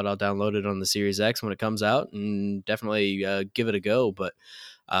check it out. I'll download it on the Series X when it comes out, and definitely give it a go. But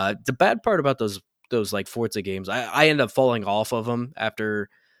the bad part about those like Forza games, I end up falling off of them after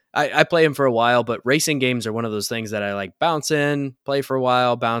I play them for a while. But racing games are one of those things that I like bounce in, play for a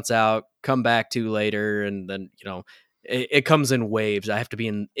while, bounce out, come back to later, and then it comes in waves. I have to be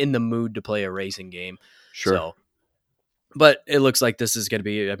in the mood to play a racing game. Sure. So, but it looks like this is going to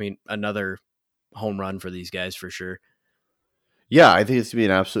be, I mean, another home run for these guys for sure. Yeah, I think it's going to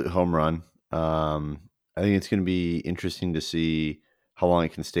be an absolute home run. I think it's going to be interesting to see how long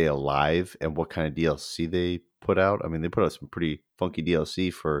it can stay alive and what kind of DLC they put out. I mean, they put out some pretty funky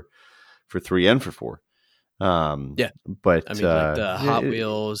DLC for 3 and for 4. But I mean, like the Hot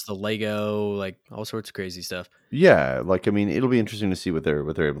Wheels, the Lego, like all sorts of crazy stuff. Yeah, like I mean, it'll be interesting to see what they're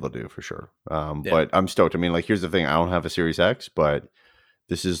able to do for sure. But I'm stoked. I mean, like here's the thing: I don't have a Series X, but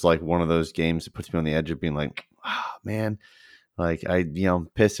this is like one of those games that puts me on the edge of being like, man, like I'm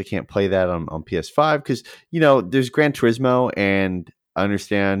pissed I can't play that on PS5 because there's Gran Turismo, and I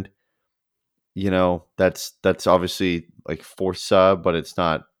understand, that's obviously like Forza, but it's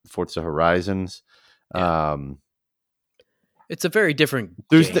not Forza Horizons. Yeah. It's a very different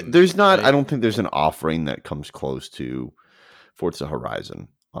game, there's not right? I don't think there's an offering that comes close to Forza Horizon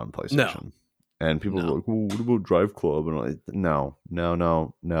on PlayStation. No. And people are like, well, what about Drive Club? And I'm like, no.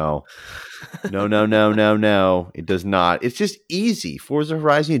 No. It does not. It's just easy. Forza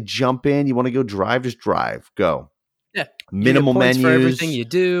Horizon, you jump in, you want to go drive, just drive. Go. Yeah. You get Minimal points for everything menus. you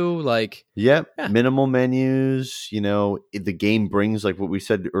do. Like, Yep. yeah. Minimal menus. The game brings, like what we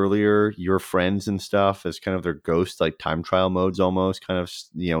said earlier, your friends and stuff as kind of their ghost, like time trial modes almost kind of,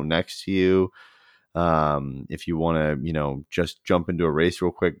 next to you. If you want to, just jump into a race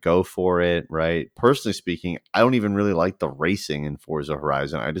real quick, go for it. Right. Personally speaking, I don't even really like the racing in Forza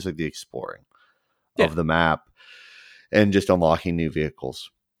Horizon. I just like the exploring Yeah. of the map and just unlocking new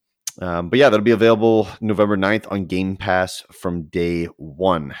vehicles. But yeah, that'll be available November 9th on Game Pass from day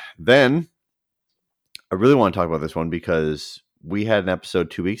one. Then I really want to talk about this one because we had an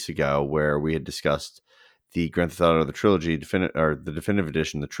episode 2 weeks ago where we had discussed the Grand Theft Auto the trilogy, the definitive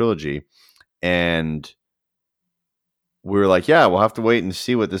edition, the trilogy, and we were like, yeah, we'll have to wait and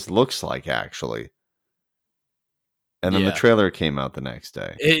see what this looks like actually. And then the trailer came out the next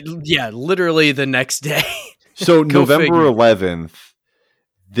day. Literally the next day. So November 11th,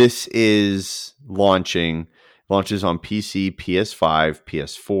 this is launches on PC, PS5,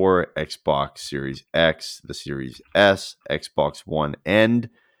 PS4, Xbox Series X, the Series S, Xbox One, and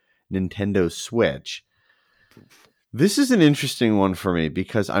Nintendo Switch. This is an interesting one for me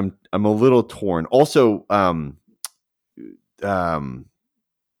because I'm a little torn. Also,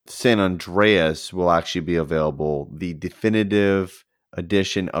 San Andreas will actually be available. The definitive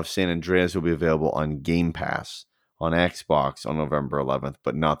edition of San Andreas will be available on Game Pass on Xbox on November 11th,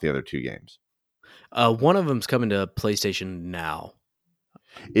 but not the other two games. One of them's coming to PlayStation Now.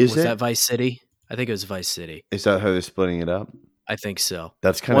 Was that Vice City? I think it was Vice City. Is that how they're splitting it up? I think so.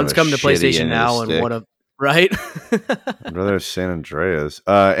 That's kind One's of coming to PlayStation Now, and one of right. I'd rather San Andreas.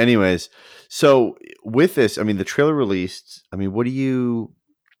 Anyways, so with this, I mean, the trailer released. I mean, what do you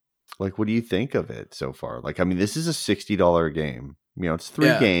think of it so far? Like, I mean, this is a $60 game. It's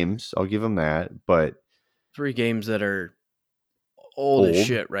 3 games. I'll give them that, but 3 games that are old as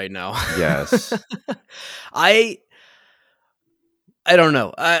shit right now. Yes. I don't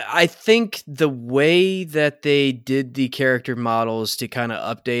know. I think the way that they did the character models to kind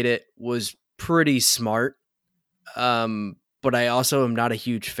of update it was pretty smart. But I also am not a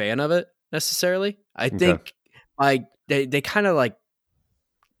huge fan of it necessarily. I think they kind of like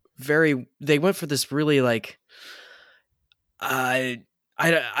they went for this really like I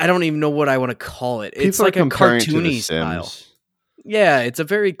don't even know what I want to call it. It's like a cartoony style. Yeah, it's a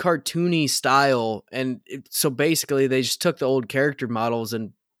very cartoony style, and so basically they just took the old character models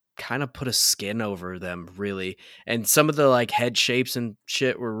and kind of put a skin over them, really. And some of the like head shapes and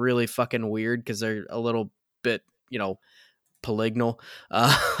shit were really fucking weird because they're a little bit, polygonal,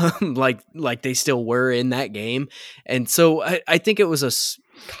 like they still were in that game. And so I think it was a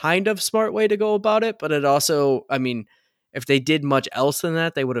kind of smart way to go about it, but it also, I mean, if they did much else than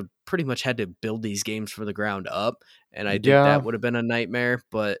that, they would have pretty much had to build these games from the ground up. And I think that would have been a nightmare,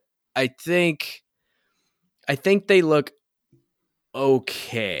 but I think they look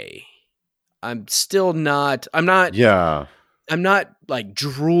okay. I'm not like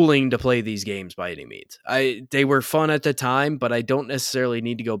drooling to play these games by any means. They were fun at the time, but I don't necessarily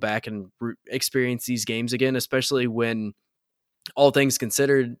need to go back and experience these games again, especially when all things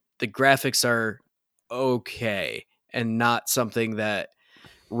considered, the graphics are okay and not something that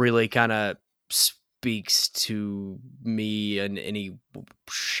really kind of speaks to me in any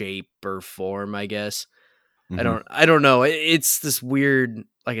shape or form, I guess. Mm-hmm. I don't know. It's this weird,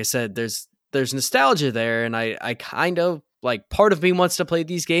 like I said, there's nostalgia there, and I kind of like, part of me wants to play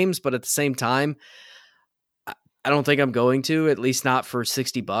these games, but at the same time, I don't think I'm going to, at least not for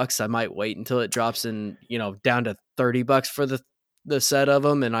 $60. I might wait until it drops in, down to $30 for the set of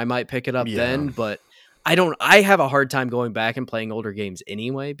them, and I might pick it up then, but I have a hard time going back and playing older games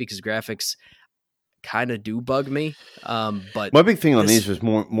anyway, because graphics kind of do bug me. But my big thing on these was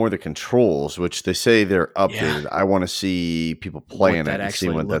more the controls, which they say they're updated. I want to see people playing it and see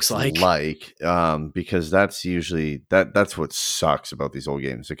what that's like. Because that's usually that's what sucks about these old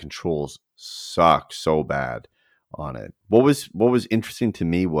games. The controls suck so bad on it. What was interesting to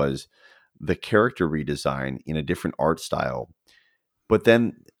me was the character redesign in a different art style. But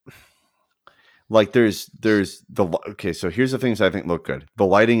then, like, there's so here's the things I think look good. The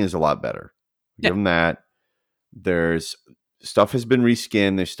lighting is a lot better. Give them that. There's stuff has been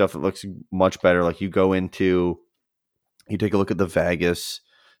reskinned. There's stuff that looks much better. Like, you take a look at the Vegas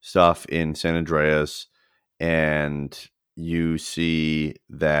stuff in San Andreas, and you see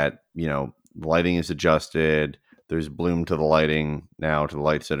that, lighting is adjusted. There's bloom to the lighting now, to the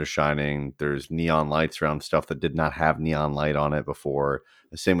lights that are shining. There's neon lights around stuff that did not have neon light on it before.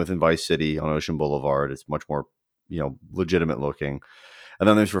 The same with Vice City on Ocean Boulevard. It's much more, legitimate looking. And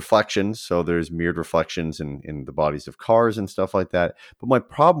then there's reflections. So there's mirrored reflections in the bodies of cars and stuff like that. But my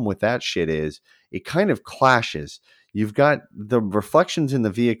problem with that shit is it kind of clashes. you've got the reflections in the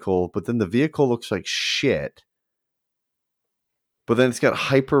vehicle, but then the vehicle looks like shit. But then it's got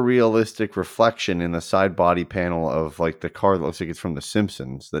hyper realistic reflection in the side body panel of like the car that looks like it's from The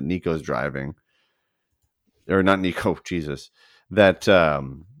Simpsons that Nico's driving, or not Nico, Jesus, that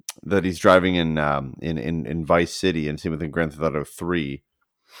that he's driving in Vice City, and same with in Grand Theft Auto 3.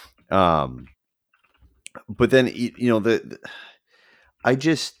 But then I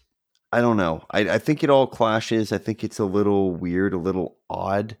don't know. I think it all clashes. I think it's a little weird, a little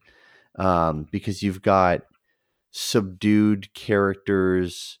odd, because you've got subdued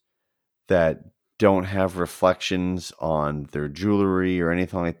characters that don't have reflections on their jewelry or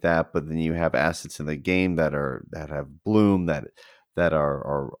anything like that, but then you have assets in the game that have bloom, that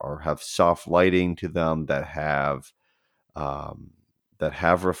are have soft lighting to them, um, that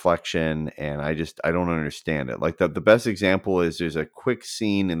have reflection, and I don't understand it. Like the best example is there's a quick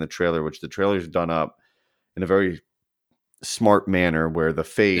scene in the trailer, which the trailer's done up in a very smart manner, where the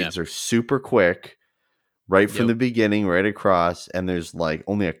fades are super quick right from the beginning, right across, and there's like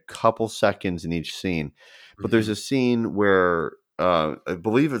only a couple seconds in each scene. But there's a scene where I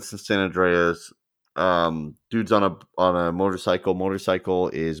believe it's in San Andreas. Dude's on a motorcycle. Motorcycle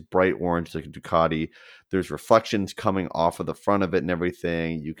is bright orange, like a Ducati. There's reflections coming off of the front of it and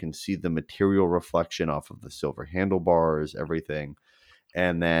everything. You can see the material reflection off of the silver handlebars, everything.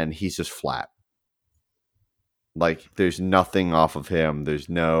 And then he's just flat. Like there's nothing off of him. There's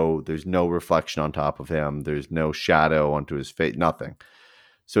no reflection on top of him. There's no shadow onto his face. Nothing.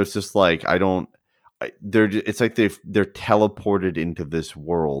 So it's just like it's like they're teleported into this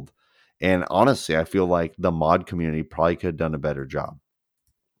world. And honestly, I feel like the mod community probably could have done a better job.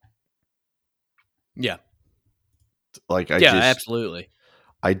 Yeah. Like absolutely.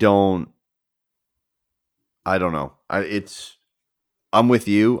 I don't know. I'm with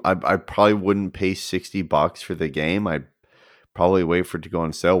you. I probably wouldn't pay $60 for the game. I'd probably wait for it to go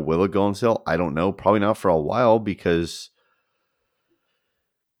on sale. Will it go on sale? I don't know. Probably not for a while, because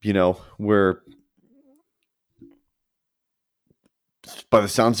we're, by the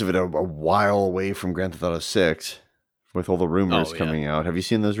sounds of it, a while away from Grand Theft Auto 6 with all the rumors coming out. Have you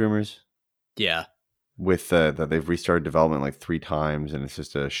seen those rumors? Yeah. With that they've restarted development like 3 times and it's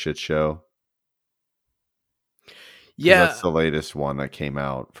just a shit show. Yeah. That's the latest one that came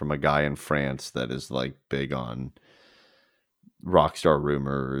out from a guy in France that is like big on Rockstar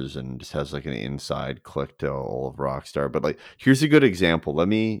rumors and just has like an inside click to all of Rockstar. But like, here's a good example. Let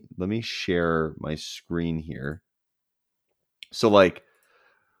me share my screen here. So like,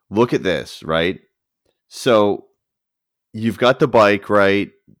 look at this, right? So you've got the bike,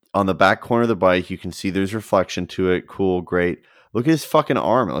 right? On the back corner of the bike, you can see there's reflection to it. Cool, great. Look at his fucking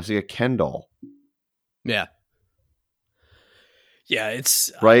arm. It looks like a Ken doll. Yeah. Yeah,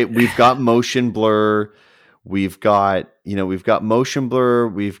 it's right. We've got motion blur. We've got motion blur.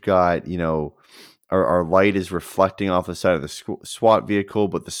 We've got, our light is reflecting off the side of the SWAT vehicle,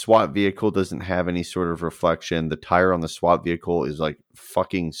 but the SWAT vehicle doesn't have any sort of reflection. The tire on the SWAT vehicle is like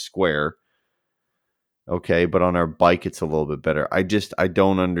fucking square. Okay, but on our bike, it's a little bit better. I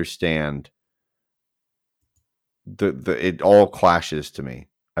don't understand. It all clashes to me.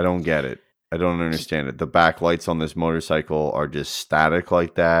 I don't get it. I don't understand it. The backlights on this motorcycle are just static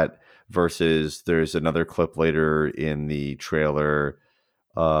like that, versus there's another clip later in the trailer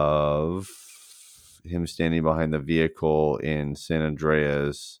of him standing behind the vehicle in San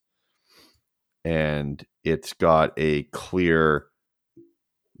Andreas, and it's got a clear,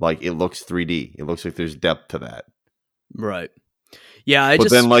 like, it looks 3D. It looks like there's depth to that. Right. Yeah,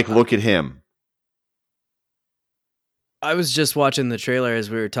 then look at him. I was just watching the trailer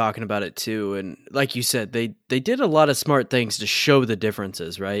as we were talking about it too, and like you said, they did a lot of smart things to show the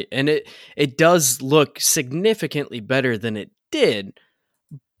differences, right? And it does look significantly better than it did,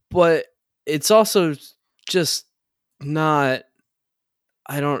 but it's also just not.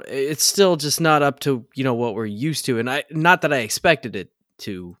 It's still just not up to what we're used to, and not that I expected it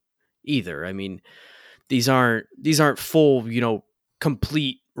to either. I mean, these aren't full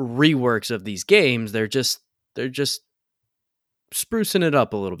complete reworks of these games. They're just sprucing it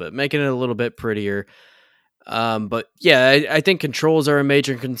up a little bit, making it a little bit prettier. But yeah, I think controls are a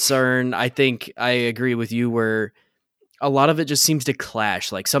major concern. I think I agree with you where a lot of it just seems to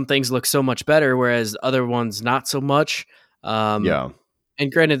clash. Like some things look so much better, whereas other ones not so much. Yeah.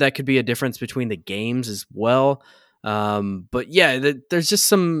 And granted, that could be a difference between the games as well. But yeah, there's just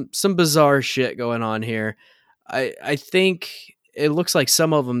some bizarre shit going on here. I think it looks like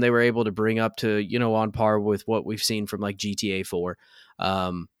some of them they were able to bring up to on par with what we've seen from like GTA 4.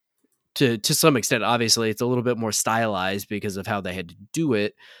 To some extent, obviously, it's a little bit more stylized because of how they had to do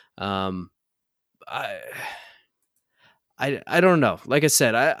it. I don't know. Like I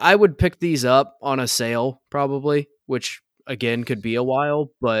said, I would pick these up on a sale probably, which again could be a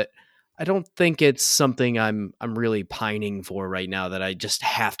while, but I don't think it's something I'm really pining for right now that I just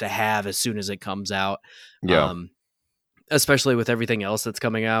have to have as soon as it comes out. Yeah, Um, Especially with everything else that's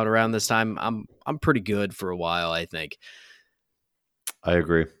coming out around this time, I'm pretty good for a while, I think. I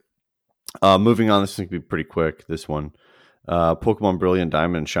agree. Moving on, this is going to be pretty quick. This one, Pokemon Brilliant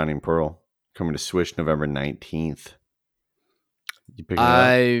Diamond and Shining Pearl coming to Switch November 19th. You picking it up?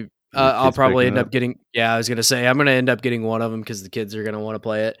 I Your I'll kids probably picking end it up up? getting. Yeah, I was gonna say I'm gonna end up getting one of them because the kids are gonna want to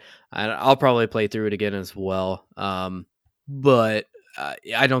play it, and I'll probably play through it again as well. But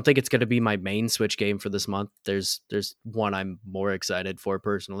I don't think it's gonna be my main Switch game for this month. There's one I'm more excited for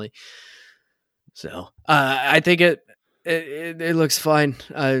personally. So I think it looks fine.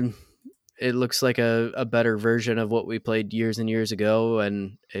 It looks like a better version of what we played years and years ago,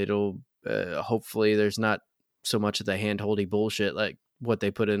 and it'll hopefully there's not so much of the handholdy bullshit like what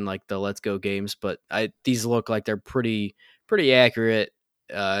they put in like the Let's Go games. But these look like they're pretty accurate.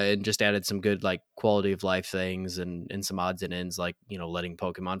 And just added some good like quality of life things and some odds and ends like letting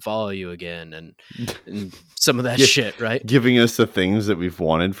Pokemon follow you again and some of that shit, right? Giving us the things that we've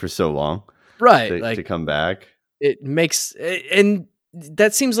wanted for so long Right, to like come back. it makes and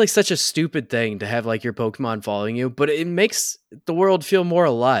that seems like such a stupid thing to have like your Pokemon following you, but it makes the world feel more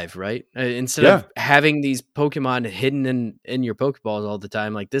alive, right? Instead Yeah, of having these Pokemon hidden in your Pokeballs all the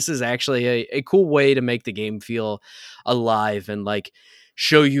time, like this is actually a cool way to make the game feel alive and like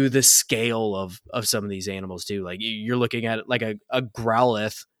show you the scale of some of these animals too. Like you're looking at like a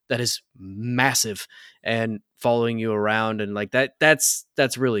Growlithe that is massive and following you around and like that's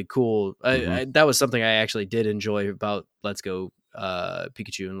really cool. hmm That was something I actually did enjoy about Let's Go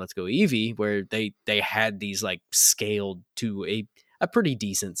Pikachu and Let's Go Eevee, where they had these like scaled to a pretty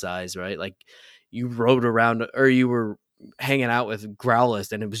decent size, right? Like you rode around or you were hanging out with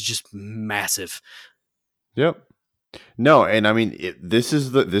Growlithe and it was just massive. Yep. No, and I mean this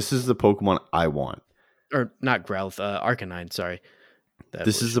is the Pokemon I want. Or not Growlithe, Arcanine, sorry. That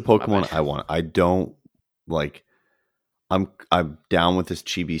This is was the my bad. Pokemon I want. I don't like. I'm down with this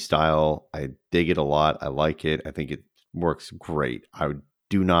chibi style. I dig it a lot. I like it. I think it works great. I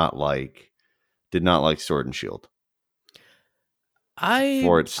do not like did not like Sword and Shield I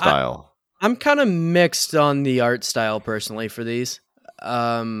for its I style. I'm kind of mixed on the art style personally for these.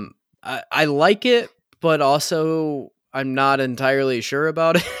 I like it, but also I'm not entirely sure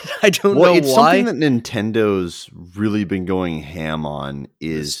about it. I don't Well, know it's something why. that Nintendo's really been going ham on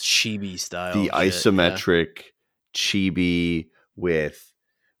This is chibi the style shit, yeah. isometric chibi with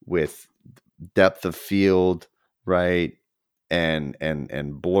depth of field, right?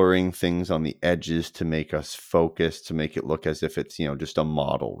 And blurring things on the edges to make us focus, to make it look as if it's just a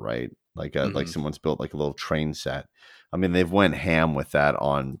model, right? Like Mhm. someone's built like a little train set. I mean, they've went ham with that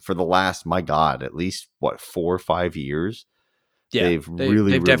on for the last, my God, at least what, 4 or 5 years. Yeah, They've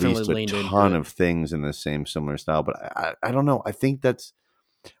really they've definitely released a leaned into ton it. of things in the same similar style, but I don't know. I think that's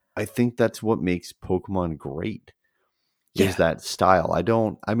what makes Pokemon great is Yeah. that style.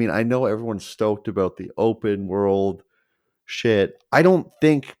 I mean, I know everyone's stoked about the open world shit. I don't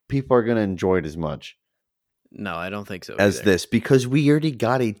think people are going to enjoy it as much No, I don't think so as either. this because we already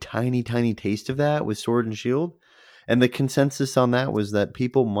got a tiny, tiny taste of that with Sword and Shield. And the consensus on that was that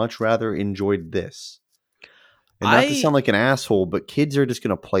people much rather enjoyed this. And not to I sound like an asshole, but kids are just going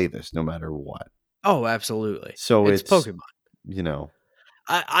to play this no matter what. Oh, absolutely. So It's it's, Pokemon. you know,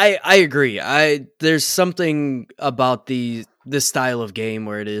 I agree. There's something about this style of game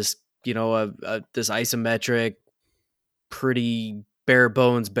where it is, this isometric, pretty bare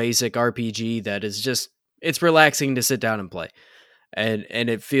bones basic RPG that is just it's relaxing to sit down and play. And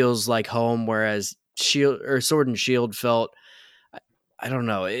it feels like home whereas Shield or Sword and Shield felt I don't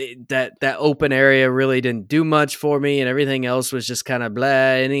know, that open area really didn't do much for me and everything else was just kind of blah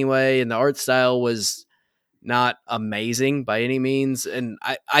anyway and the art style was not amazing by any means. And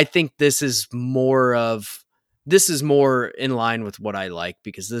I think this is more in line with what I like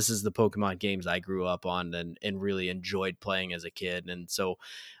because this is the Pokemon games I grew up on and really enjoyed playing as a kid. And so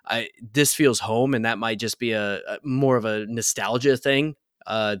this feels home and that might just be a more of a nostalgia thing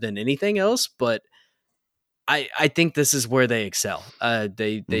than anything else. But I think this is where they excel.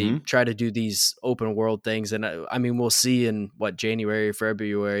 They hmm try to do these open world things, and I mean we'll see in what January,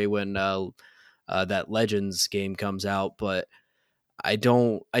 February when that Legends game comes out. But I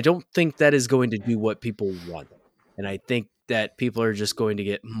don't think that is going to do what people want, and I think that people are just going to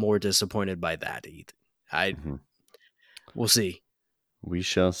get more disappointed by that. I hmm We'll see. we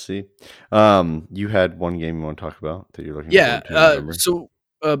shall see. You had one game you want to talk about that you're looking Yeah. forward to in November?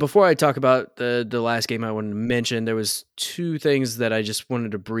 before I talk about the last game I wanted to mention, there was two things that I just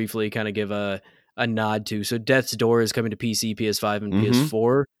wanted to briefly kind of give a nod to. So Death's Door is coming to PC, PS5, and Mm-hmm.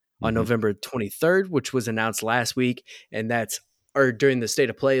 PS4 on Mm-hmm. November 23rd, which was announced last week, and that's or during the state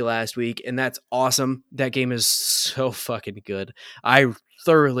of play last week, and that's awesome. That game is so fucking good. I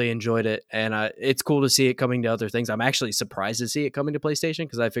thoroughly enjoyed it, and it's cool to see it coming to other things. I'm actually surprised to see it coming to PlayStation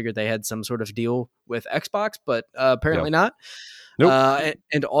because I figured they had some sort of deal with Xbox, but apparently Yeah. not. Nope.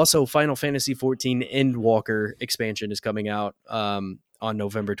 And also Final Fantasy 14 Endwalker expansion is coming out on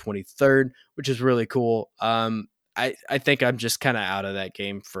November 23rd, which is really cool. I think I'm just kind of out of that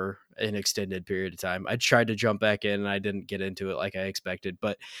game for an extended period of time. I tried to jump back in and I didn't get into it like I expected,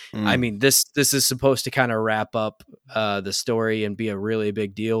 but I mean this is supposed to kind of wrap up the story and be a really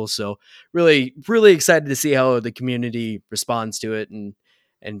big deal. So really excited to see how the community responds to it and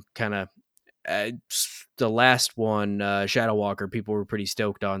kind of the last one, Shadow Walker, people were pretty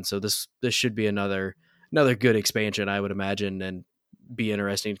stoked on. So this should be another good expansion, I would imagine, and be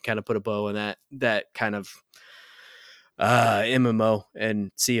interesting to kind of put a bow on that kind of MMO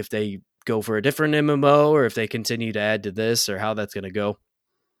and see if they go for a different MMO or if they continue to add to this or how that's going to go.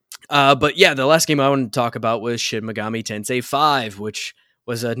 But yeah, the last game I wanted to talk about was Shin Megami Tensei 5, which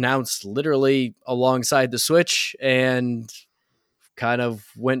was announced literally alongside the Switch and kind of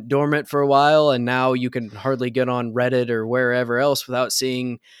went dormant for a while, and now you can hardly get on Reddit or wherever else without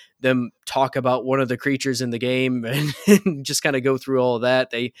seeing them talk about one of the creatures in the game and just kind of go through all of that.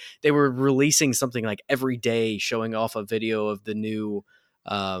 They were releasing something like every day, showing off a video of the new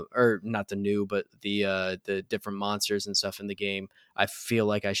or not the new, but the different monsters and stuff in the game. I feel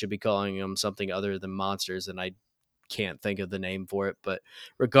like I should be calling them something other than monsters, and I can't think of the name for it. But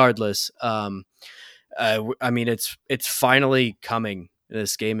regardless, I mean, it's finally coming.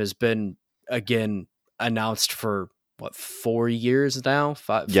 This game has been again announced for what 4 years now,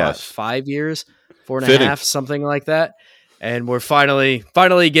 Yes. 5 years, 4.5, Fitting. something like that. And we're finally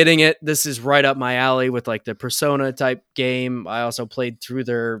getting it. This is right up my alley with like the Persona type game. I also played through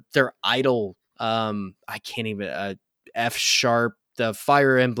their Idol. I can't even F Sharp, the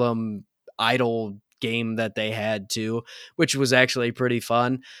Fire Emblem Idol game that they had too, which was actually pretty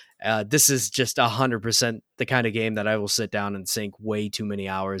fun. This is just 100% the kind of game that I will sit down and sink way too many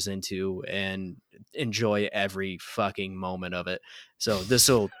hours into and enjoy every fucking moment of it. So this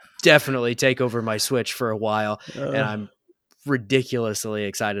will definitely take over my Switch for a while, and I'm ridiculously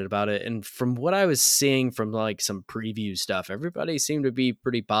excited about it. And from what I was seeing from like some preview stuff, everybody seemed to be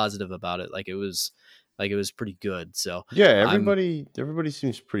pretty positive about it. Like it was pretty good. So Yeah, everybody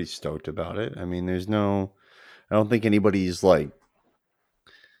seems pretty stoked about it. I mean, I don't think anybody's like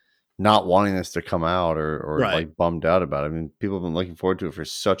not wanting this to come out or right. like bummed out about it. I mean, people have been looking forward to it for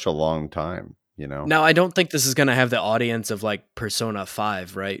such a long time, you know? Now, I don't think this is going to have the audience of like Persona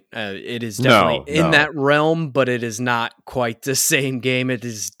 5, right? It is definitely in that realm, but it is not quite the same game. It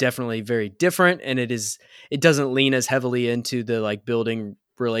is definitely very different, and it doesn't lean as heavily into the like building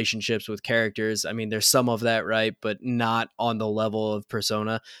relationships with characters. I mean, there's some of that, right? But not on the level of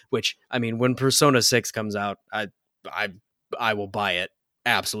Persona, which I mean, when Persona 6 comes out, I will buy it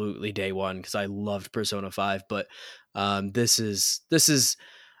absolutely day one because I loved Persona 5, but this is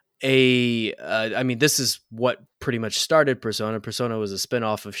I mean, this is what pretty much started Persona. Persona was a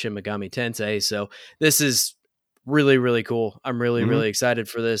spinoff of Shin Megami Tensei, so this is really cool. I'm really excited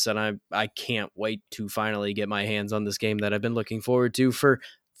for this, and I can't wait to finally get my hands on this game that I've been looking forward to for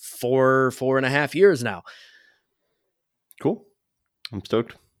 4.5 years now. Cool. I'm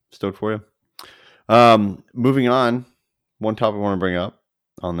stoked for you. Moving on, one topic I want to bring up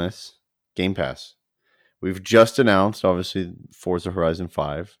on this, Game Pass. We've just announced, obviously, Forza Horizon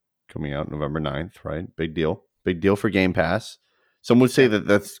 5 coming out November 9th, right? Big deal for Game Pass. Some would say that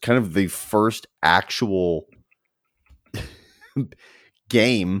that's kind of the first actual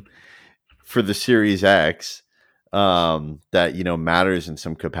game for the Series X that, you know, matters in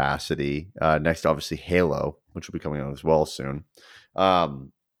some capacity. Next, obviously, Halo, which will be coming out as well soon.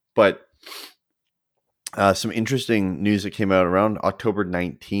 But some interesting news that came out around October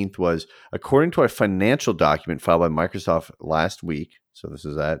 19th was, according to a financial document filed by Microsoft last week, so this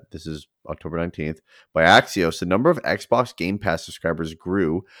is October 19th, by Axios, the number of Xbox Game Pass subscribers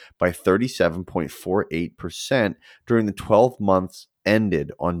grew by 37.48% during the 12 months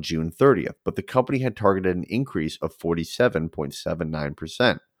ended on June 30th, but the company had targeted an increase of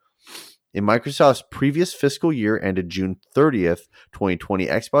 47.79%. In Microsoft's previous fiscal year ended June 30th, 2020,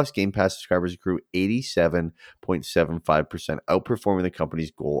 Xbox Game Pass subscribers grew 87.75%, outperforming the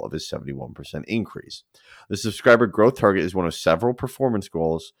company's goal of a 71% increase. The subscriber growth target is one of several performance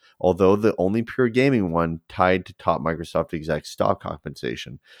goals, although the only pure gaming one tied to top Microsoft exec stock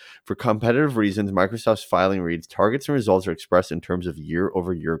compensation. For competitive reasons, Microsoft's filing reads, targets and results are expressed in terms of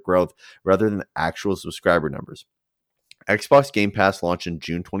year-over-year growth rather than actual subscriber numbers. Xbox Game Pass launched in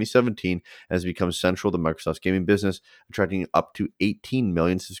June 2017 and has become central to Microsoft's gaming business, attracting up to 18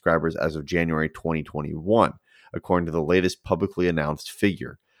 million subscribers as of January 2021, according to the latest publicly announced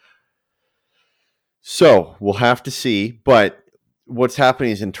figure. So we'll have to see, but what's happening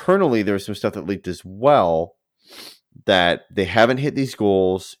is internally there's some stuff that leaked as well that they haven't hit these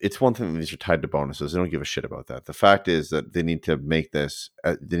goals. It's one thing that these are tied to bonuses. They don't give a shit about that. The fact is that they need to make this,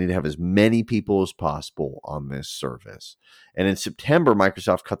 they need to have as many people as possible on this service. And in September,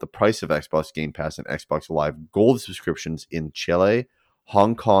 Microsoft cut the price of Xbox Game Pass and Xbox Live Gold subscriptions in Chile,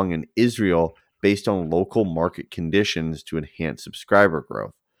 Hong Kong, and Israel based on local market conditions to enhance subscriber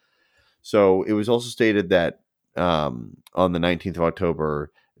growth. So it was also stated that on the 19th of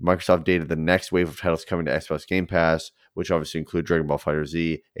October, Microsoft dated the next wave of titles coming to Xbox Game Pass, which obviously include Dragon Ball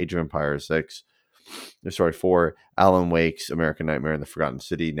FighterZ, Age of Empires 4, Alan Wake's American Nightmare and the Forgotten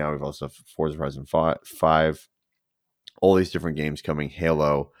City. Now we've also Forza Horizon 5, all these different games coming,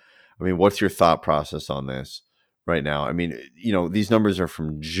 Halo. I mean, what's your thought process on this right now? I mean, you know, these numbers are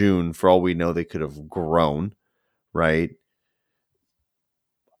from June. For all we know, they could have grown, right?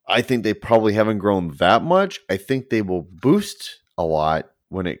 I think they probably haven't grown that much. I think they will boost a lot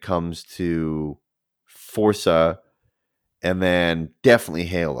when it comes to Forza and then definitely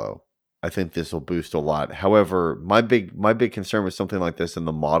Halo. I think this will boost a lot. However, my big concern with something like this and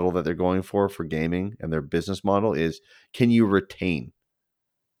the model that they're going for gaming and their business model is, can you retain?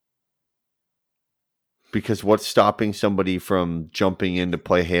 Because what's stopping somebody from jumping in to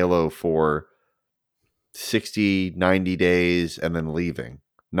play Halo for 60, 90 days and then leaving?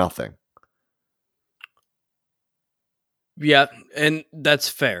 Nothing. Yeah, and that's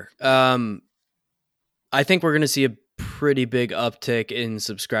fair. I think we're going to see a pretty big uptick in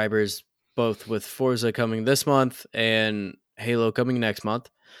subscribers, both with Forza coming this month and Halo coming next month.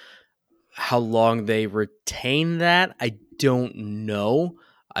 How long they retain that, I don't know.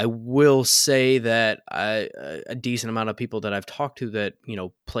 I will say that a decent amount of people that I've talked to that, you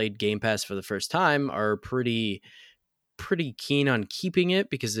know, played Game Pass for the first time are pretty keen on keeping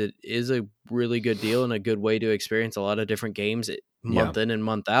it because it is a really good deal and a good way to experience a lot of different games month in and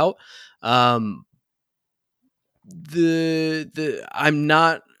month out. I'm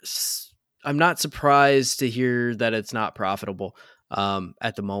not surprised to hear that it's not profitable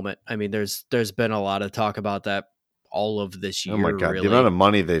at the moment. I mean, there's been a lot of talk about that all of this year. Oh my God, really. The amount of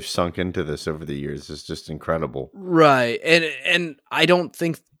money they've sunk into this over the years is just incredible. Right. And I don't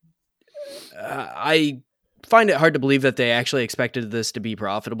think I find it hard to believe that they actually expected this to be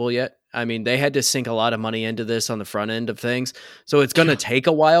profitable yet. I mean, they had to sink a lot of money into this on the front end of things. So it's going to take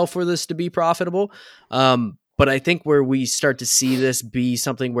a while for this to be profitable. But I think where we start to see this be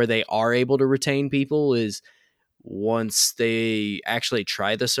something where they are able to retain people is once they actually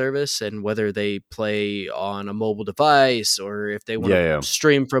try the service, and whether they play on a mobile device or if they want to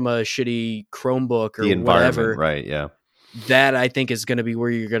stream from a shitty Chromebook or whatever. Right. Yeah. That I think is going to be where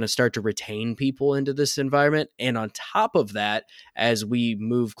you're going to start to retain people into this environment. And on top of that, as we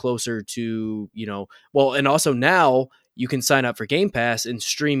move closer to, you know, well, and also now you can sign up for Game Pass and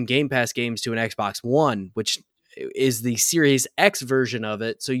stream Game Pass games to an Xbox One, which is the Series X version of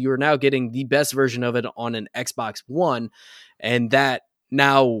it. So you're now getting the best version of it on an Xbox One. And that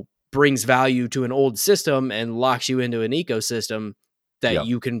now brings value to an old system and locks you into an ecosystem that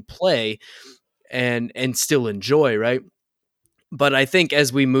you can play and still enjoy, right? But I think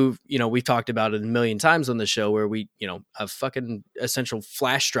as we move, you know, we've talked about it a million times on the show where we, you know, a fucking essential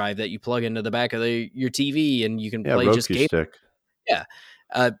flash drive that you plug into the back of your TV and you can play Roku just game. Stick. Yeah.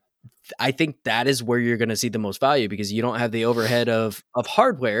 I think that is where you're going to see the most value because you don't have the overhead of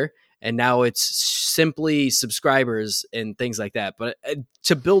hardware, and now it's simply subscribers and things like that. But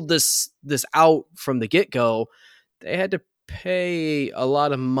to build this out from the get-go, they had to pay a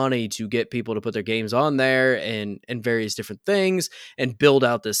lot of money to get people to put their games on there and various different things and build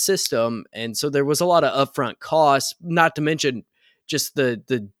out the system. And so there was a lot of upfront costs, not to mention just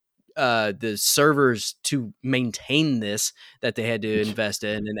the servers to maintain this that they had to invest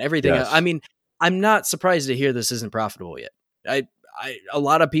in and everything. Yes. I mean, I'm not surprised to hear this isn't profitable yet. A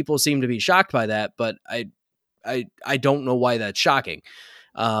lot of people seem to be shocked by that, but I don't know why that's shocking.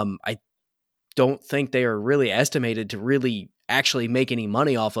 I don't think they are really estimated to really actually make any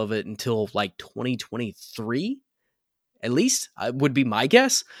money off of it until like 2023, at least would be my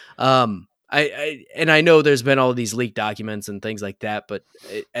guess. I know there's been all these leaked documents and things like that, but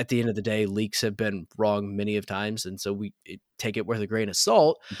at the end of the day, leaks have been wrong many of times, and so we take it with a grain of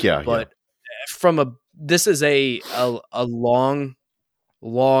salt. Yeah, But this is a long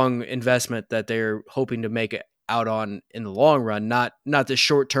investment that they're hoping to make it out on in the long run, not the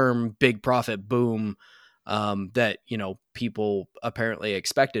short term big profit boom that people apparently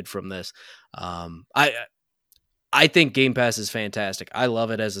expected from this. I think Game Pass is fantastic. I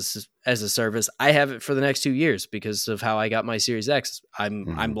love it as a service. I have it for the next 2 years because of how I got my Series X.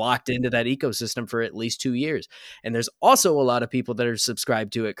 I'm locked into that ecosystem for at least 2 years. And there's also a lot of people that are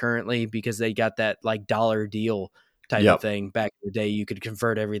subscribed to it currently because they got that like dollar deal type of thing. Back in the day, you could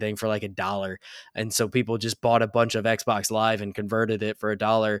convert everything for like $1. And so people just bought a bunch of Xbox Live and converted it for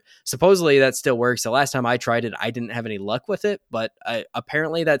 $1. Supposedly that still works. The last time I tried it, I didn't have any luck with it, but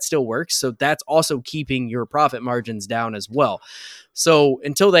apparently that still works. So that's also keeping your profit margins down as well. So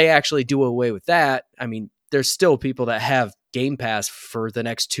until they actually do away with that, I mean, there's still people that have Game Pass for the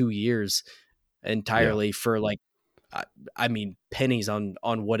next 2 years entirely for like, I mean, pennies on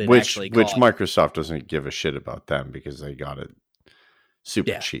what it actually costs. Which Microsoft doesn't give a shit about them because they got it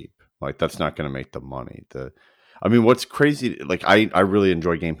super cheap. Like that's not going to make the money. I mean, what's crazy? Like I really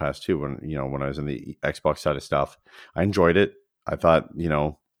enjoy Game Pass too. When I was in the Xbox side of stuff, I enjoyed it. I thought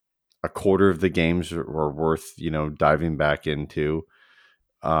a quarter of the games were worth diving back into,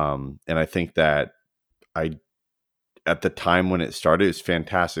 and I think that at the time when it started, it was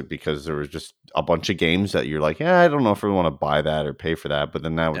fantastic because there was just a bunch of games that you're like, I don't know if we want to buy that or pay for that. But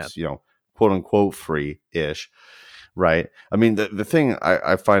then now it's, quote unquote free-ish, right? I mean, the thing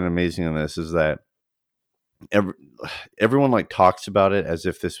I find amazing in this is that everyone like talks about it as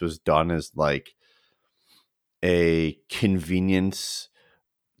if this was done as like a convenience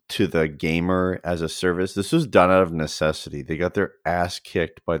to the gamer as a service. This was done out of necessity. They got their ass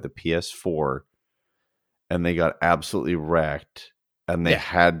kicked by the PS4 and they got absolutely wrecked, and they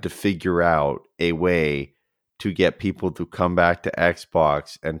had to figure out a way to get people to come back to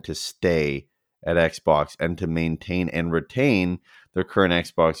Xbox and to stay at Xbox and to maintain and retain their current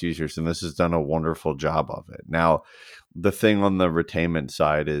Xbox users. And this has done a wonderful job of it. Now, the thing on the retainment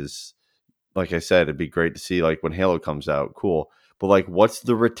side is, like I said, it'd be great to see like when Halo comes out, cool. But like, what's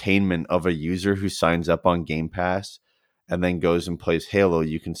the retainment of a user who signs up on Game Pass and then goes and plays Halo?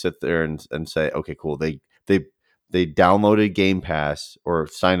 You can sit there and say, okay, cool. They downloaded Game Pass or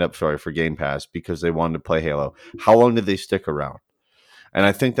signed up, for Game Pass because they wanted to play Halo. How long did they stick around? And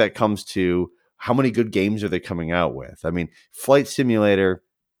I think that comes to how many good games are they coming out with? I mean, Flight Simulator,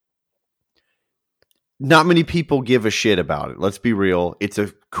 not many people give a shit about it. Let's be real. It's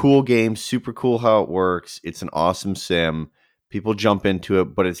a cool game, super cool how it works. It's an awesome sim. People jump into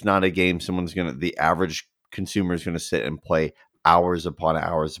it, but it's not a game the average consumer is going to sit and play hours upon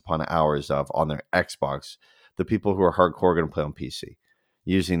hours upon hours of on their Xbox. The people who are hardcore are going to play on PC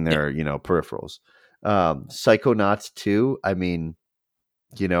using their, peripherals. Psychonauts 2, I mean,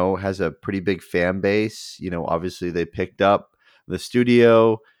 has a pretty big fan base. Obviously they picked up the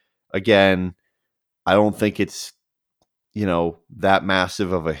studio. Again, I don't think it's, that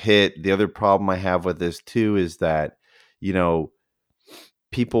massive of a hit. The other problem I have with this too is that,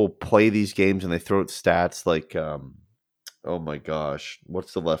 people play these games and they throw out stats like, oh my gosh,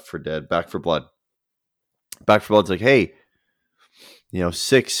 what's the Left 4 Dead? Back 4 Blood. Back 4 Blood's like, hey,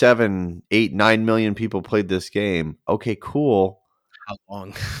 6, 7, 8, 9 million people played this game. Okay, cool. How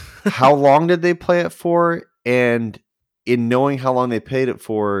long? How long did they play it for? And in knowing how long they paid it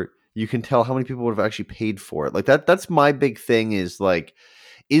for, you can tell how many people would have actually paid for it. Like that's my big thing is like,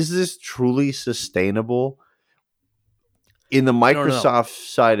 is this truly sustainable? In the Microsoft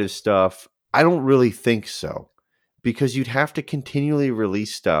side of stuff, I don't really think so. Because you'd have to continually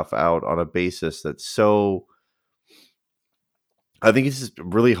release stuff out on a basis that's so... I think it's just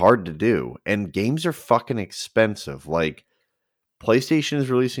really hard to do. And games are fucking expensive. Like, PlayStation is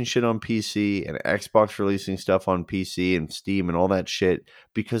releasing shit on PC and Xbox releasing stuff on PC and Steam and all that shit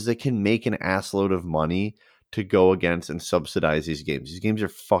because they can make an assload of money to go against and subsidize these games. These games are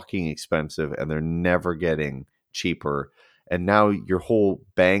fucking expensive and they're never getting cheaper. And now your whole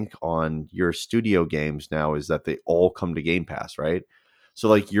bank on your studio games now is that they all come to Game Pass, right? So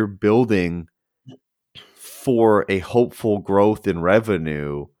like you're building for a hopeful growth in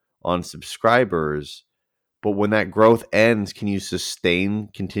revenue on subscribers, but when that growth ends, can you sustain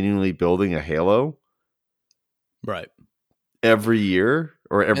continually building a Halo? Right. Every year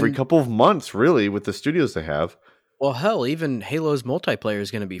or every couple of months, really, with the studios they have. Well, hell, even Halo's multiplayer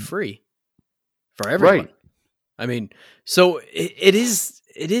is going to be free for everyone. Right. I mean, so it is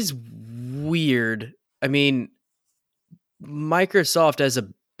weird. I mean, Microsoft as a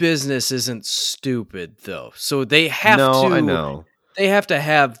business isn't stupid though. So No, I know. they have to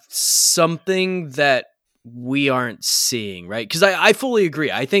have something that we aren't seeing, right? Because I fully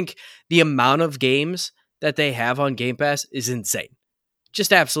agree. I think the amount of games that they have on Game Pass is insane.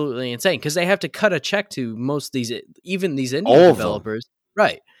 Just absolutely insane. Because they have to cut a check to most of these, even these indie All of them. developers.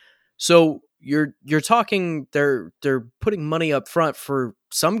 Right. So you're talking they're putting money up front for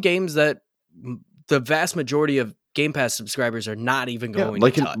some games that the vast majority of Game Pass subscribers are not even Yeah, going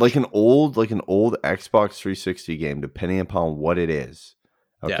to touch. like an old Xbox 360 game, depending upon what it is.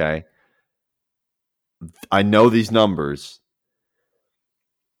 Yeah. Okay. I know these numbers.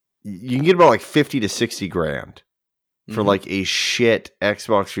 You can get about like 50 to 60 grand for Mhm. like a shit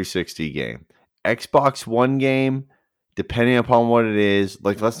Xbox 360 game. Xbox One game, depending upon what it is,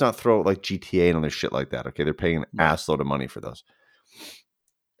 like let's not throw like GTA and other shit like that. Okay, they're paying an Right. ass load of money for those.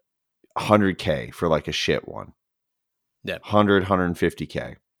 100K for like a shit one. Yeah.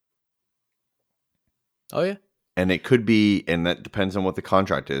 150K. Oh yeah. And it could be, and that depends on what the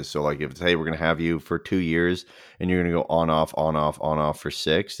contract is. So, like, if it's, hey, we're going to have you for 2 years and you're going to go on, off, on, off, on, off for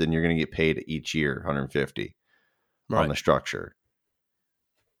 6, then you're going to get paid each year 150 on Right. the structure.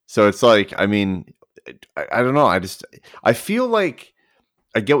 So it's like, I mean, I don't know. I feel like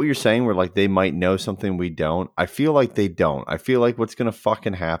I get what you're saying where like they might know something we don't. I feel like they don't. I feel like what's going to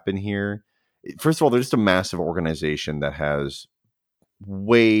fucking happen here. First of all, they're just a massive organization that has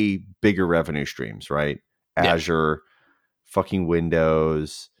way bigger revenue streams, right? Yeah. Azure, fucking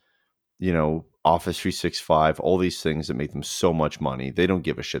Windows, Office 365, all these things that make them so much money. They don't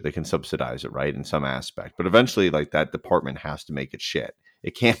give a shit. They can subsidize it, right? In some aspect. But eventually, like that department has to make it shit.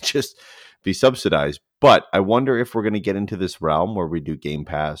 It can't just be subsidized. But I wonder if we're going to get into this realm where we do Game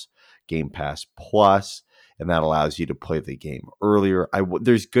Pass Plus, and that allows you to play the game earlier.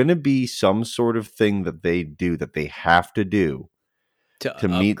 There's going to be some sort of thing that they do that they have to do to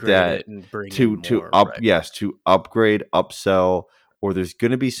meet upgrade that, it and bring in to more. up Right. yes, to upgrade, upsell, or there's going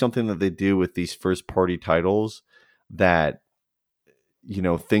to be something that they do with these first party titles that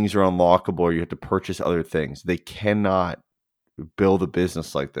things are unlockable or you have to purchase other things. They cannot build a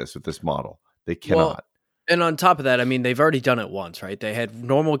business like this with this model. They Well, cannot. and on top of that, I mean, they've already done it once, right? They had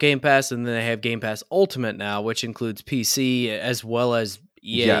normal Game Pass, and then they have Game Pass Ultimate now, which includes PC as well as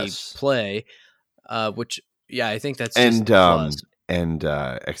EA Yes. Play. Which, yeah, I think that's And just a plus. and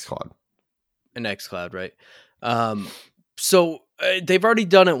xCloud. And xCloud, right? So they've already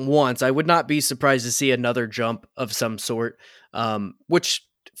done it once. I would not be surprised to see another jump of some sort. Which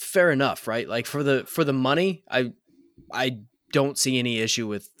fair enough, right? Like for the money, I don't see any issue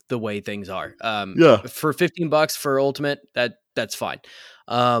with the way things are. Yeah. For $15 for Ultimate, that's fine.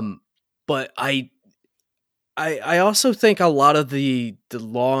 But I also think a lot of the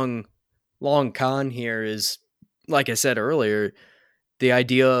long con here is, like I said earlier, the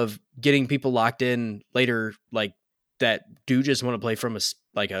idea of getting people locked in later, like that do just want to play from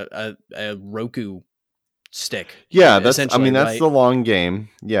a Roku stick. Yeah, that's Essentially, that's right? the long game.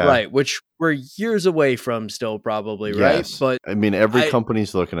 Yeah. Right, which we're years away from still, probably, right? Yes. But I mean, every I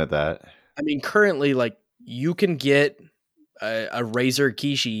company's looking at that. I mean, currently, like you can get a Razer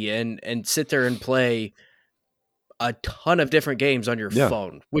Kishi and sit there and play a ton of different games on your Yeah.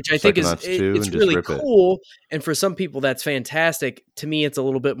 phone, which I think Psychonauts 2 it's and just really rip it. cool. And for some people, that's fantastic. To me, it's a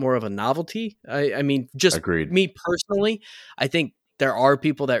little bit more of a novelty. I mean, just Agreed. me personally, I think there are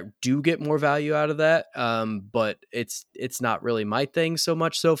people that do get more value out of that, but it's not really my thing so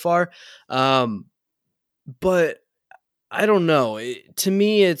much so far. But I don't know. To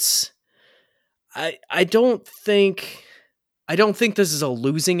me, it's I don't think this is a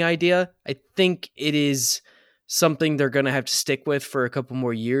losing idea. I think it is something they're going to have to stick with for a couple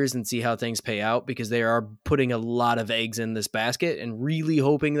more years and see how things pay out, because they are putting a lot of eggs in this basket and really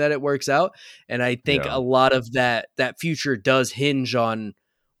hoping that it works out. And I think Yeah. a lot of that future does hinge on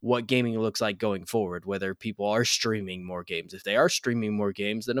what gaming looks like going forward, whether people are streaming more games. If they are streaming more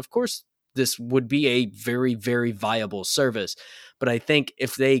games, then of course this would be a very, very viable service. But I think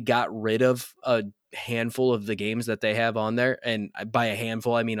if they got rid of a handful of the games that they have on there, and by a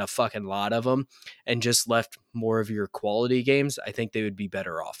handful I mean a fucking lot of them, and just left more of your quality games, I think they would be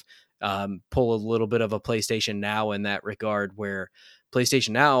better off. Pull a little bit of a PlayStation Now in that regard, where PlayStation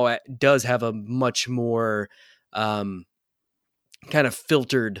Now does have a much more kind of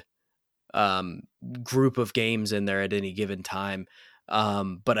filtered group of games in there at any given time.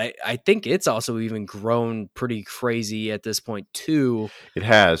 But I think it's also even grown pretty crazy at this point too. It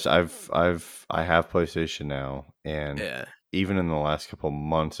has. I have PlayStation Now, and Yeah. even in the last couple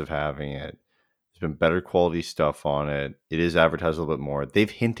months of having it, there's been better quality stuff on it. It is advertised a little bit more. They've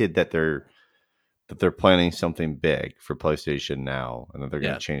hinted that they're planning something big for PlayStation Now, and that they're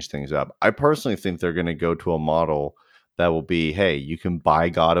going to change things up. I personally think they're going to go to a model that will be, hey, you can buy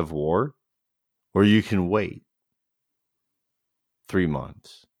God of War, or you can wait 3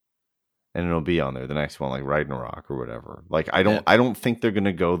 months, and it'll be on there. The next one, like Ragnarok or whatever. Like I don't think they're going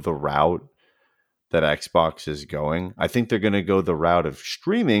to go the route that Xbox is going. I think they're going to go the route of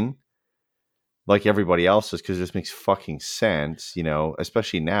streaming, like everybody else is, because this makes fucking sense,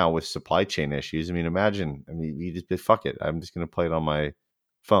 especially now with supply chain issues. I mean, imagine, you just fuck it. I'm just going to play it on my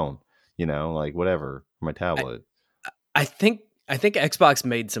phone, like whatever, my tablet. I think Xbox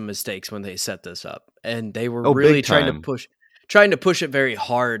made some mistakes when they set this up, and they were really trying to push it very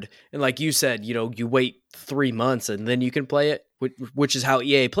hard. And like you said, you wait 3 months and then you can play it, which is how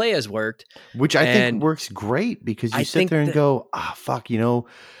EA Play has worked. Which I think works great, because you sit there and go, fuck,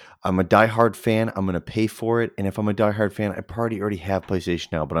 I'm a diehard fan. I'm going to pay for it. And if I'm a diehard fan, I probably already have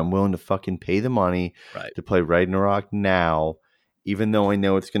PlayStation Now, but I'm willing to fucking pay the money to play Ragnarok now, even though I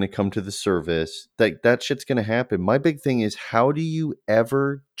know it's going to come to the service. That shit's going to happen. My big thing is, how do you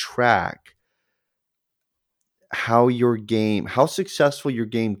ever track how successful your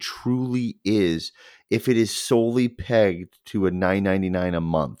game truly is if it is solely pegged to a $9.99 a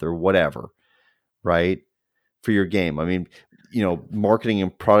month or whatever, right? For your game. I mean, marketing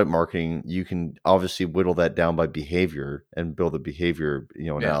and product marketing, you can obviously whittle that down by behavior and build a behavior,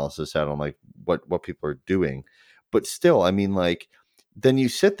 analysis out on like what people are doing. But still, I mean, like, then you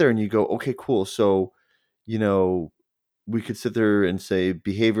sit there and you go, okay, cool. So, we could sit there and say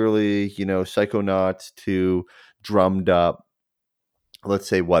behaviorally, Psychonauts to Drummed Up, let's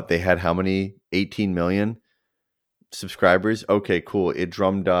say they had how many? 18 million subscribers. Okay, cool. It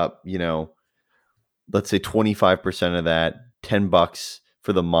drummed up, let's say 25% of that, $10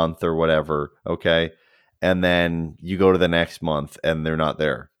 for the month or whatever. Okay. And then you go to the next month and they're not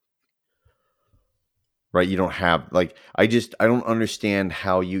there. Right. You don't have I don't understand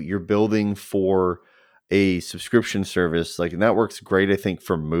how you're building for a subscription service. And that works great, I think,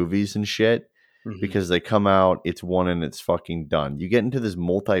 for movies and shit, because they come out, it's one and it's fucking done. You get into this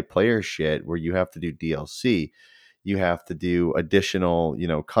multiplayer shit where you have to do DLC. You have to do additional,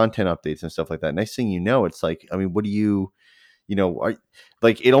 content updates and stuff like that. Next thing you know, it's like, I mean, what do you,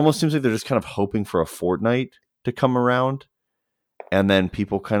 it almost seems like they're just kind of hoping for a Fortnite to come around, and then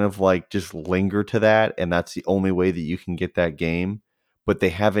people kind of just linger to that, and that's the only way that you can get that game. But they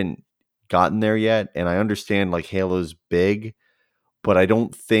haven't gotten there yet, and I understand Halo's big, but I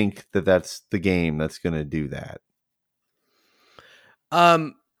don't think that that's the game that's going to do that.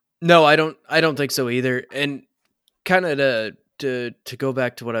 No, I don't think so either. And kind of to go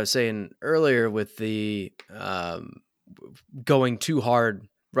back to what I was saying earlier with the going too hard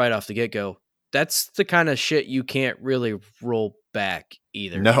right off the get-go, that's the kind of shit you can't really roll back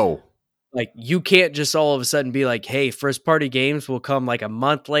either. No. You can't just all of a sudden be like, hey, first party games will come a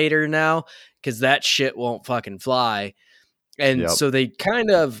month later now, because that shit won't fucking fly. And so they kind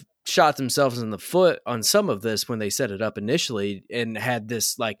of shot themselves in the foot on some of this when they set it up initially, and had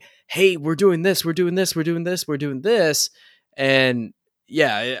this hey, we're doing this, we're doing this, we're doing this, we're doing this. And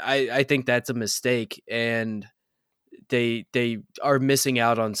yeah, I think that's a mistake. And they are missing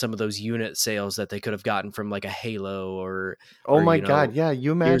out on some of those unit sales that they could have gotten from a Halo or God, yeah.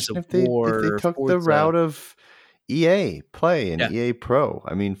 You imagine if they took the route of EA Play and EA Pro.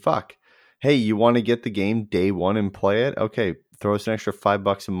 I mean, fuck. Hey, you want to get the game day one and play it? Okay, throw us an extra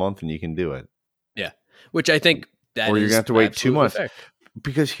 $5 a month and you can do it. Yeah, which I think or you're gonna have to wait 2 months. Fair.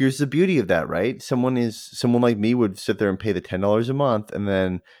 Because here's the beauty of that, right? Someone like me would sit there and pay the $10 a month, and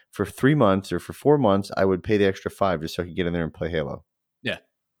then for 3 months or for 4 months, I would pay the extra $5 just so I could get in there and play Halo. Yeah.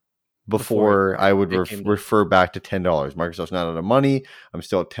 Before I would refer back to $10. Microsoft's not out of money. I'm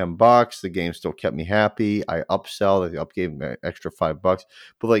still at $10. The game still kept me happy. I upsell. They gave me an extra $5.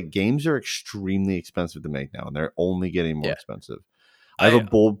 But games are extremely expensive to make now, and they're only getting more expensive. I have a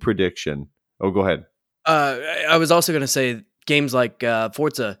bold prediction. Oh, go ahead. I was also going to say games like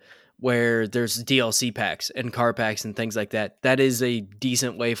Forza, where there's DLC packs and car packs and things like that. That is a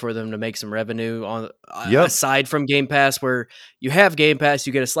decent way for them to make some revenue on aside from Game Pass, where you have Game Pass,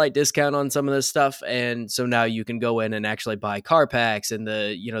 you get a slight discount on some of this stuff. And so now you can go in and actually buy car packs and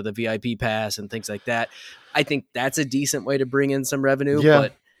the VIP pass and things like that. I think that's a decent way to bring in some revenue. Yeah.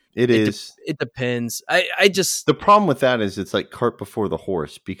 But it depends. I just, the problem with that is it's like cart before the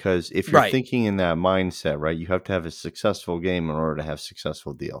horse, because if you're thinking in that mindset, right, you have to have a successful game in order to have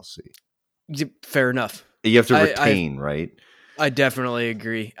successful DLC. Fair enough. You have to retain, right? I definitely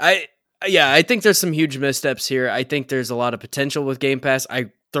agree. I think there's some huge missteps here. I think there's a lot of potential with Game Pass.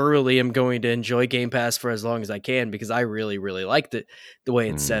 I thoroughly am going to enjoy Game Pass for as long as I can because I really, really liked it the way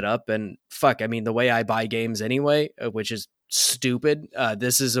it's set up. And fuck, I mean, the way I buy games anyway, which is stupid.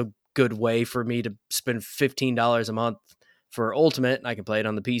 This is a good way for me to spend $15 a month for Ultimate, and I can play it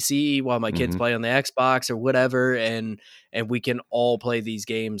on the PC while my kids play on the Xbox or whatever, and we can all play these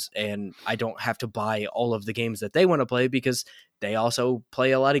games, and I don't have to buy all of the games that they want to play because they also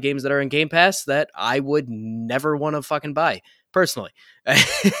play a lot of games that are in Game Pass that I would never want to fucking buy personally.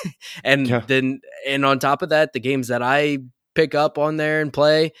 And on top of that, the games that I pick up on there and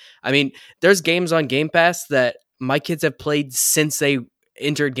play, I mean, there's games on Game Pass that my kids have played since they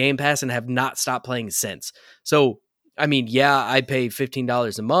entered Game Pass and have not stopped playing since. So I mean, yeah, I pay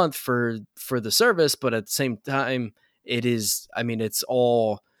 $15 a month for the service, but at the same time, it is. I mean, it's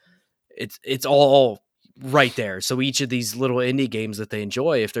all right there. So each of these little indie games that they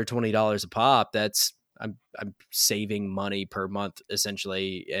enjoy, if they're $20 a pop, that's I'm saving money per month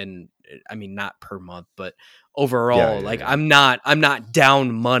essentially, and I mean not per month, but overall, I'm not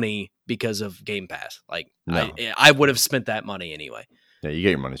down money because of Game Pass. Like I would have spent that money anyway. Yeah, you get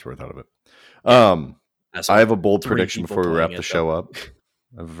your money's worth out of it. Yeah. I have a bold prediction before we wrap the show up.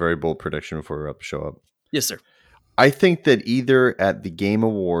 I have a very bold prediction before we wrap the show up. Yes, sir. I think that either at the Game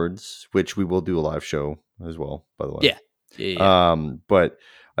Awards, which we will do a live show as well, by the way. Yeah. But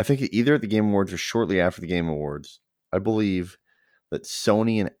I think either at the Game Awards or shortly after the Game Awards, I believe that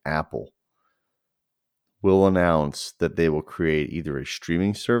Sony and Apple will announce that they will create either a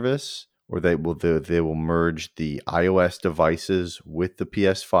streaming service or they will merge the iOS devices with the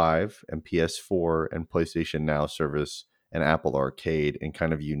PS5 and PS4 and PlayStation Now service and Apple Arcade and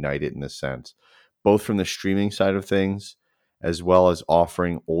kind of unite it in a sense, both from the streaming side of things as well as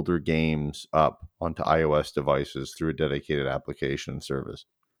offering older games up onto iOS devices through a dedicated application and service.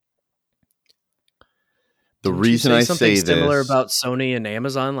 The reason I say this, similar about Sony and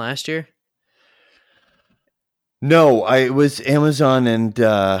Amazon last year. No, it was Amazon and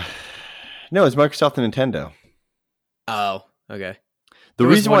no, it's Microsoft and Nintendo. Oh, okay. The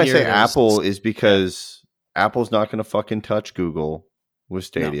reason why I say Apple is because Apple's not going to fucking touch Google with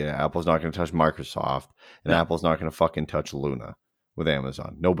Stadia. No. Apple's not going to touch Microsoft, and Apple's not going to fucking touch Luna with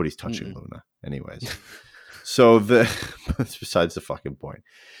Amazon. Nobody's touching Luna, anyways. So that's besides the fucking point.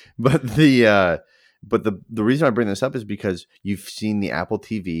 But the reason I bring this up is because you've seen the Apple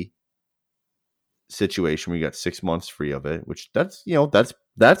TV situation where you got 6 months free of it, which that's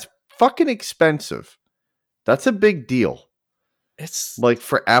fucking expensive. That's a big deal. It's like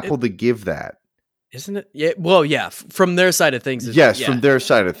for Apple to give that, isn't it? Yeah. Well, yeah. From their side of things. From their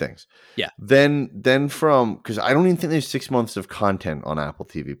side of things. Yeah. Then because I don't even think there's 6 months of content on Apple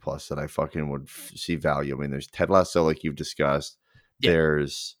TV Plus that I fucking would see value. I mean, there's Ted Lasso, like you've discussed. Yeah.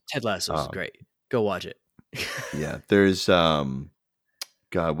 There's Ted Lasso is great. Go watch it. Yeah. There's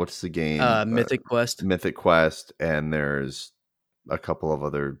God, what's the game? Mythic Quest. Mythic Quest, and there's a couple of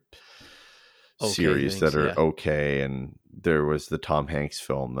other series that are okay, and there was the Tom Hanks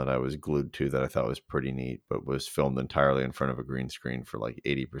film that I was glued to that I thought was pretty neat, but was filmed entirely in front of a green screen for like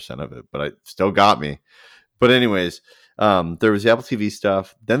 80% of it, but it still got me. But anyways, there was the Apple TV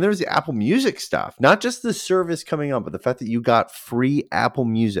stuff. Then there was the Apple Music stuff, not just the service coming up, but the fact that you got free Apple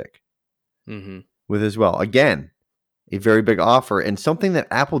Music with as well. Again, a very big offer and something that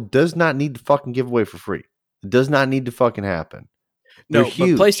Apple does not need to fucking give away for free. It does not need to fucking happen. No, but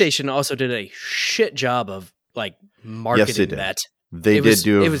PlayStation also did a shit job of like marketing that. They did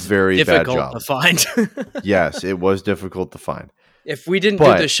do a very bad job. To find. Yes, it was difficult to find. If we didn't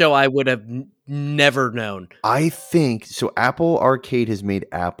do the show, I would have never known. I think so. Apple Arcade has made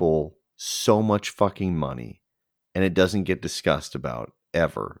Apple so much fucking money, and it doesn't get discussed about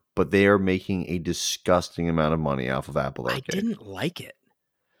ever. But they are making a disgusting amount of money off of Apple Arcade. I didn't like it.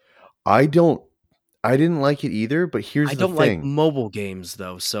 I didn't like it either, but here's the thing. I don't like mobile games,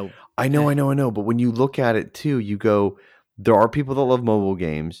 though, so... I know. But when you look at it, too, you go, there are people that love mobile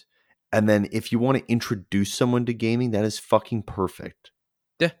games, and then if you want to introduce someone to gaming, that is fucking perfect.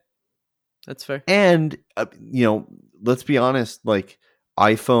 Yeah, that's fair. And, let's be honest, like,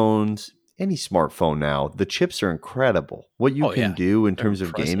 iPhones, any smartphone now, the chips are incredible. What you can do in terms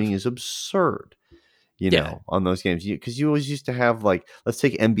of gaming is absurd. On those games, because you always used to have like, let's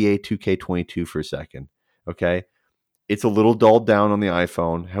take NBA 2K22 for a second. Okay. It's a little dulled down on the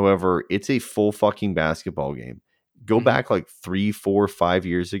iPhone. However, it's a full fucking basketball game. Go back like 3, 4, 5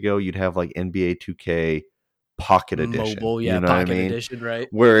 years ago, you'd have like NBA 2K Pocket Edition. Mobile, Pocket Edition, right?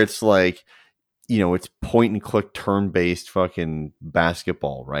 Where it's like, it's point and click turn based fucking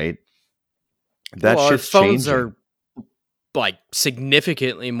basketball, right? That shit's phones changing. Are like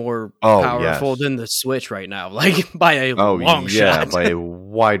significantly more powerful than the Switch right now, like by a long shot. By a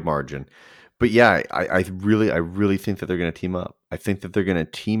wide margin. But yeah, I really think that they're going to team up. I think that they're going to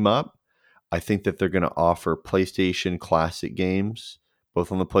team up. I think that they're going to offer PlayStation Classic games,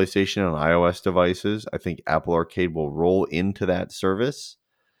 both on the PlayStation and iOS devices. I think Apple Arcade will roll into that service.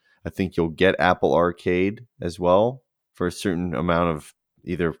 I think you'll get Apple Arcade as well for a certain amount of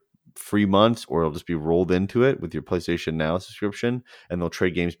either free months, or it'll just be rolled into it with your PlayStation Now subscription, and they'll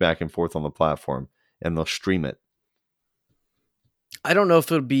trade games back and forth on the platform, and they'll stream it. I don't know if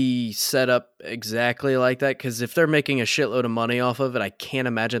it'll be set up exactly like that, because if they're making a shitload of money off of it, I can't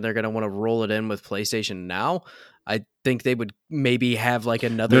imagine they're going to want to roll it in with PlayStation Now. I think they would maybe have like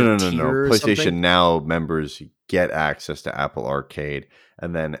another tier or PlayStation something. Now members get access to Apple Arcade,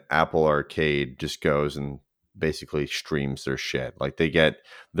 and then Apple Arcade just goes and basically streams their shit. Like they get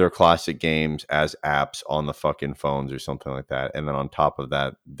their classic games as apps on the fucking phones or something like that. And then on top of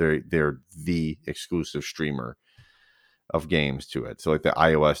that, they're the exclusive streamer of games to it. So like the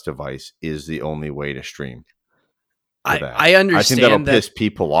iOS device is the only way to stream. I understand. I think that'll piss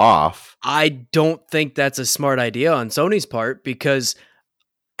people off. I don't think that's a smart idea on Sony's part, because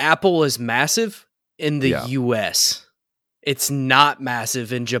Apple is massive in the US. It's not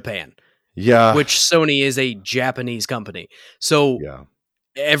massive in Japan. Yeah. Which Sony is a Japanese company. So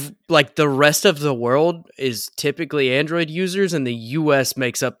like the rest of the world is typically Android users, and the US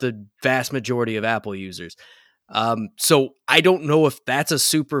makes up the vast majority of Apple users. So I don't know if that's a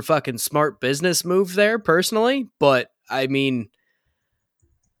super fucking smart business move there personally, but I mean,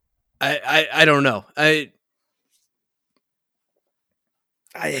 I don't know. I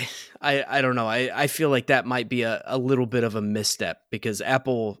don't know. I feel like that might be a little bit of a misstep, because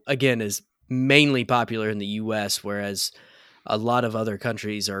Apple, again, is mainly popular in the US, whereas a lot of other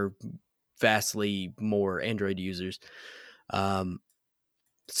countries are vastly more Android users.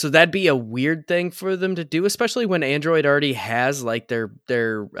 So that'd be a weird thing for them to do, especially when Android already has like their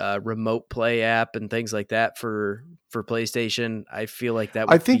remote play app and things like that for PlayStation. I feel like that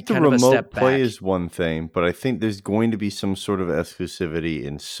would I think be the kind of a remote step play back. is one thing, but I think there's going to be some sort of exclusivity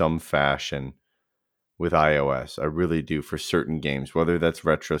in some fashion with iOS. I really do, for certain games, whether that's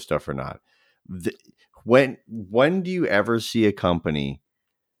retro stuff or not. When do you ever see a company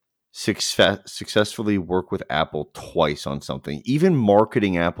successfully work with Apple twice on something, even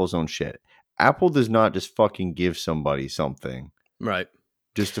marketing Apple's own shit? Apple does not just fucking give somebody something Right.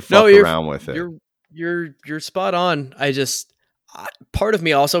 just to fuck around with it. You're spot on. Part of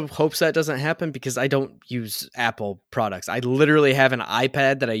me also hopes that doesn't happen, because I don't use Apple products. I literally have an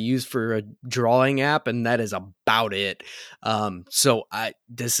iPad that I use for a drawing app, and that is about it. So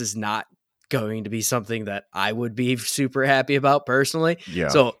this is not going to be something that I would be super happy about personally. Yeah.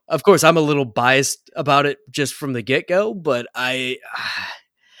 So of course I'm a little biased about it just from the get-go, but I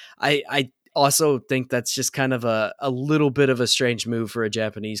also think that's just kind of a little bit of a strange move for a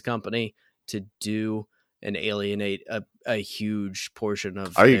Japanese company to do and alienate a huge portion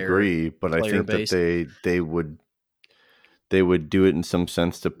of I their agree, but I think base. that they would do it in some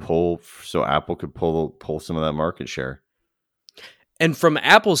sense to so Apple could pull some of that market share. And from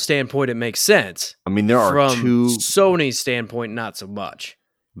Apple's standpoint, it makes sense. I mean, there are from Sony's standpoint, not so much.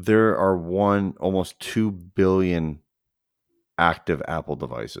 There are almost 2 billion active Apple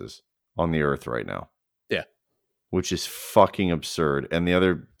devices on the earth right now. Yeah. Which is fucking absurd. And the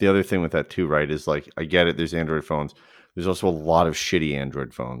other thing with that too, right, is like, I get it, there's Android phones. There's also a lot of shitty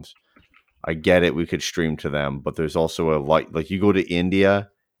Android phones. I get it, we could stream to them, but there's also like you go to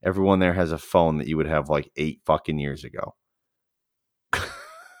India, everyone there has a phone that you would have like 8 fucking years ago.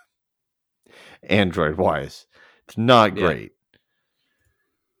 Android wise. It's not great. Yeah.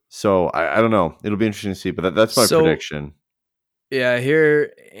 So I don't know. It'll be interesting to see, but that's my prediction. Yeah,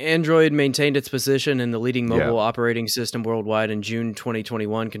 here Android maintained its position in the leading mobile operating system worldwide in June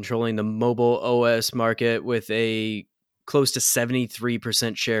 2021, controlling the mobile OS market with a close to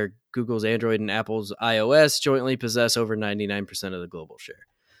 73% share. Google's Android and Apple's iOS jointly possess over 99% of the global share.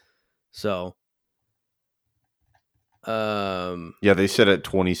 So, they said at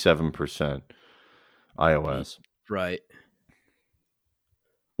 27% iOS. Right.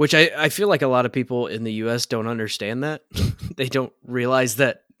 Which I feel like a lot of people in the US don't understand that. They don't realize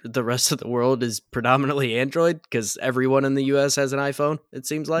that the rest of the world is predominantly Android, because everyone in the US has an iPhone, it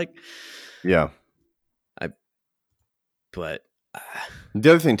seems like. Yeah. But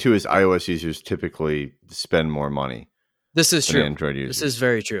the other thing too is iOS users typically spend more money. This is true. Android users. This is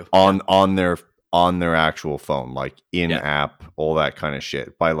very true. On their actual phone, like in app, all that kind of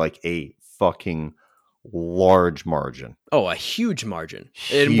shit, by like a fucking large margin. Oh, a huge margin.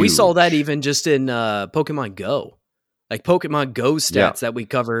 And we saw that even just in Pokemon Go. Like Pokemon Go stats that we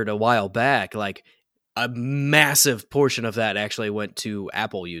covered a while back, like a massive portion of that actually went to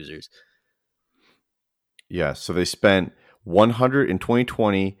Apple users. Yeah, so they spent 100 in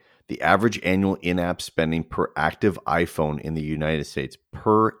 2020. The average annual in-app spending per active iPhone in the United States,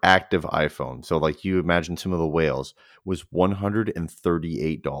 per active iPhone, so like you imagine some of the whales, was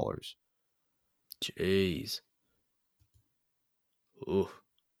 $138. Jeez. Ooh,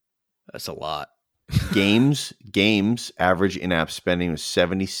 that's a lot. Games average in-app spending was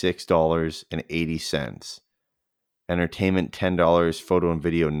 $76.80. Entertainment $10, photo and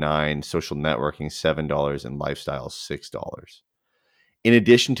video $9, social networking $7, and lifestyle $6. In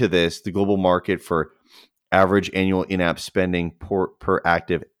addition to this, the global market for average annual in-app spending per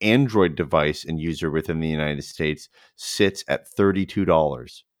active Android device and user within the United States sits at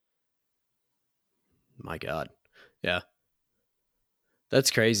 $32. My God. Yeah. That's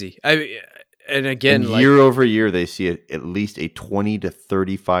crazy. And again, and year over year, they see at least a 20 to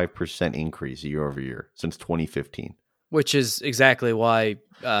 35% increase year over year since 2015. Which is exactly why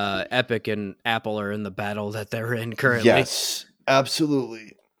Epic and Apple are in the battle that they're in currently. Yes,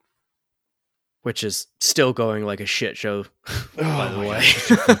 absolutely. Which is still going like a shit show, by the way.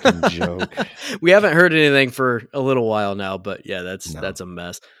 It's a fucking joke. We haven't heard anything for a little while now, but yeah, that's a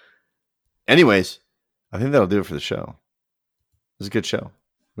mess. Anyways, I think that'll do it for the show. It was a good show.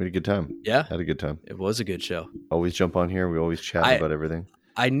 We had a good time. Yeah. Had a good time. It was a good show. Always jump on here. We always chat about everything.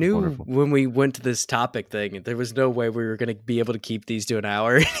 I knew when we went to this topic thing, there was no way we were going to be able to keep these to an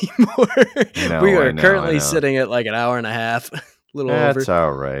hour anymore. We are currently sitting at like an hour and a half, a little over. That's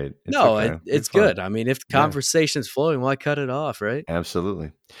all right. It's good. I mean, if the conversation's flowing, why cut it off, right?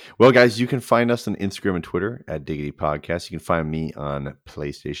 Absolutely. Well, guys, you can find us on Instagram and Twitter at Diggity Podcast. You can find me on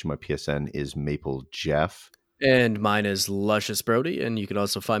PlayStation. My PSN is Maple Jeff. And mine is Luscious Brody. And you can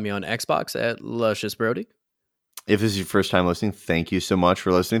also find me on Xbox at Luscious Brody. If this is your first time listening, thank you so much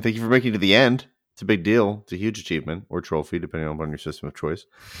for listening. Thank you for making it to the end. It's a big deal. It's a huge achievement or trophy, depending on your system of choice.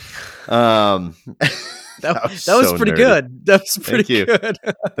 That was pretty good. That was pretty good.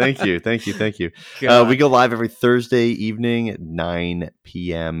 Thank you. We go live every Thursday evening at 9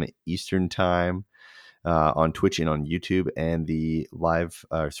 p.m. Eastern time on Twitch and on YouTube. And the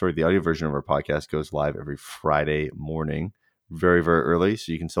audio version of our podcast goes live every Friday morning, very, very early.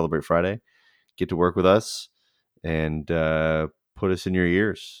 So you can celebrate Friday, get to work with us, and put us in your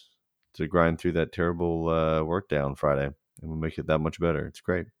ears to grind through that terrible work day on Friday, and we'll make it that much better. It's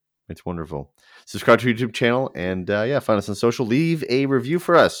great. It's wonderful. Subscribe to our YouTube channel, and find us on social. Leave a review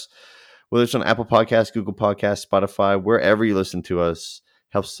for us, whether it's on Apple Podcasts, Google Podcasts, Spotify, wherever you listen to us.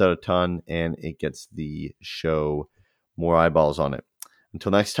 Helps us out a ton, and it gets the show more eyeballs on it.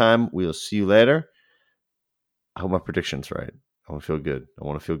 Until next time, we'll see you later. I hope my prediction's right. I want to feel good. I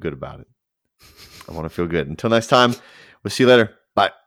want to feel good about it. I want to feel good. Until next time, we'll see you later. Bye.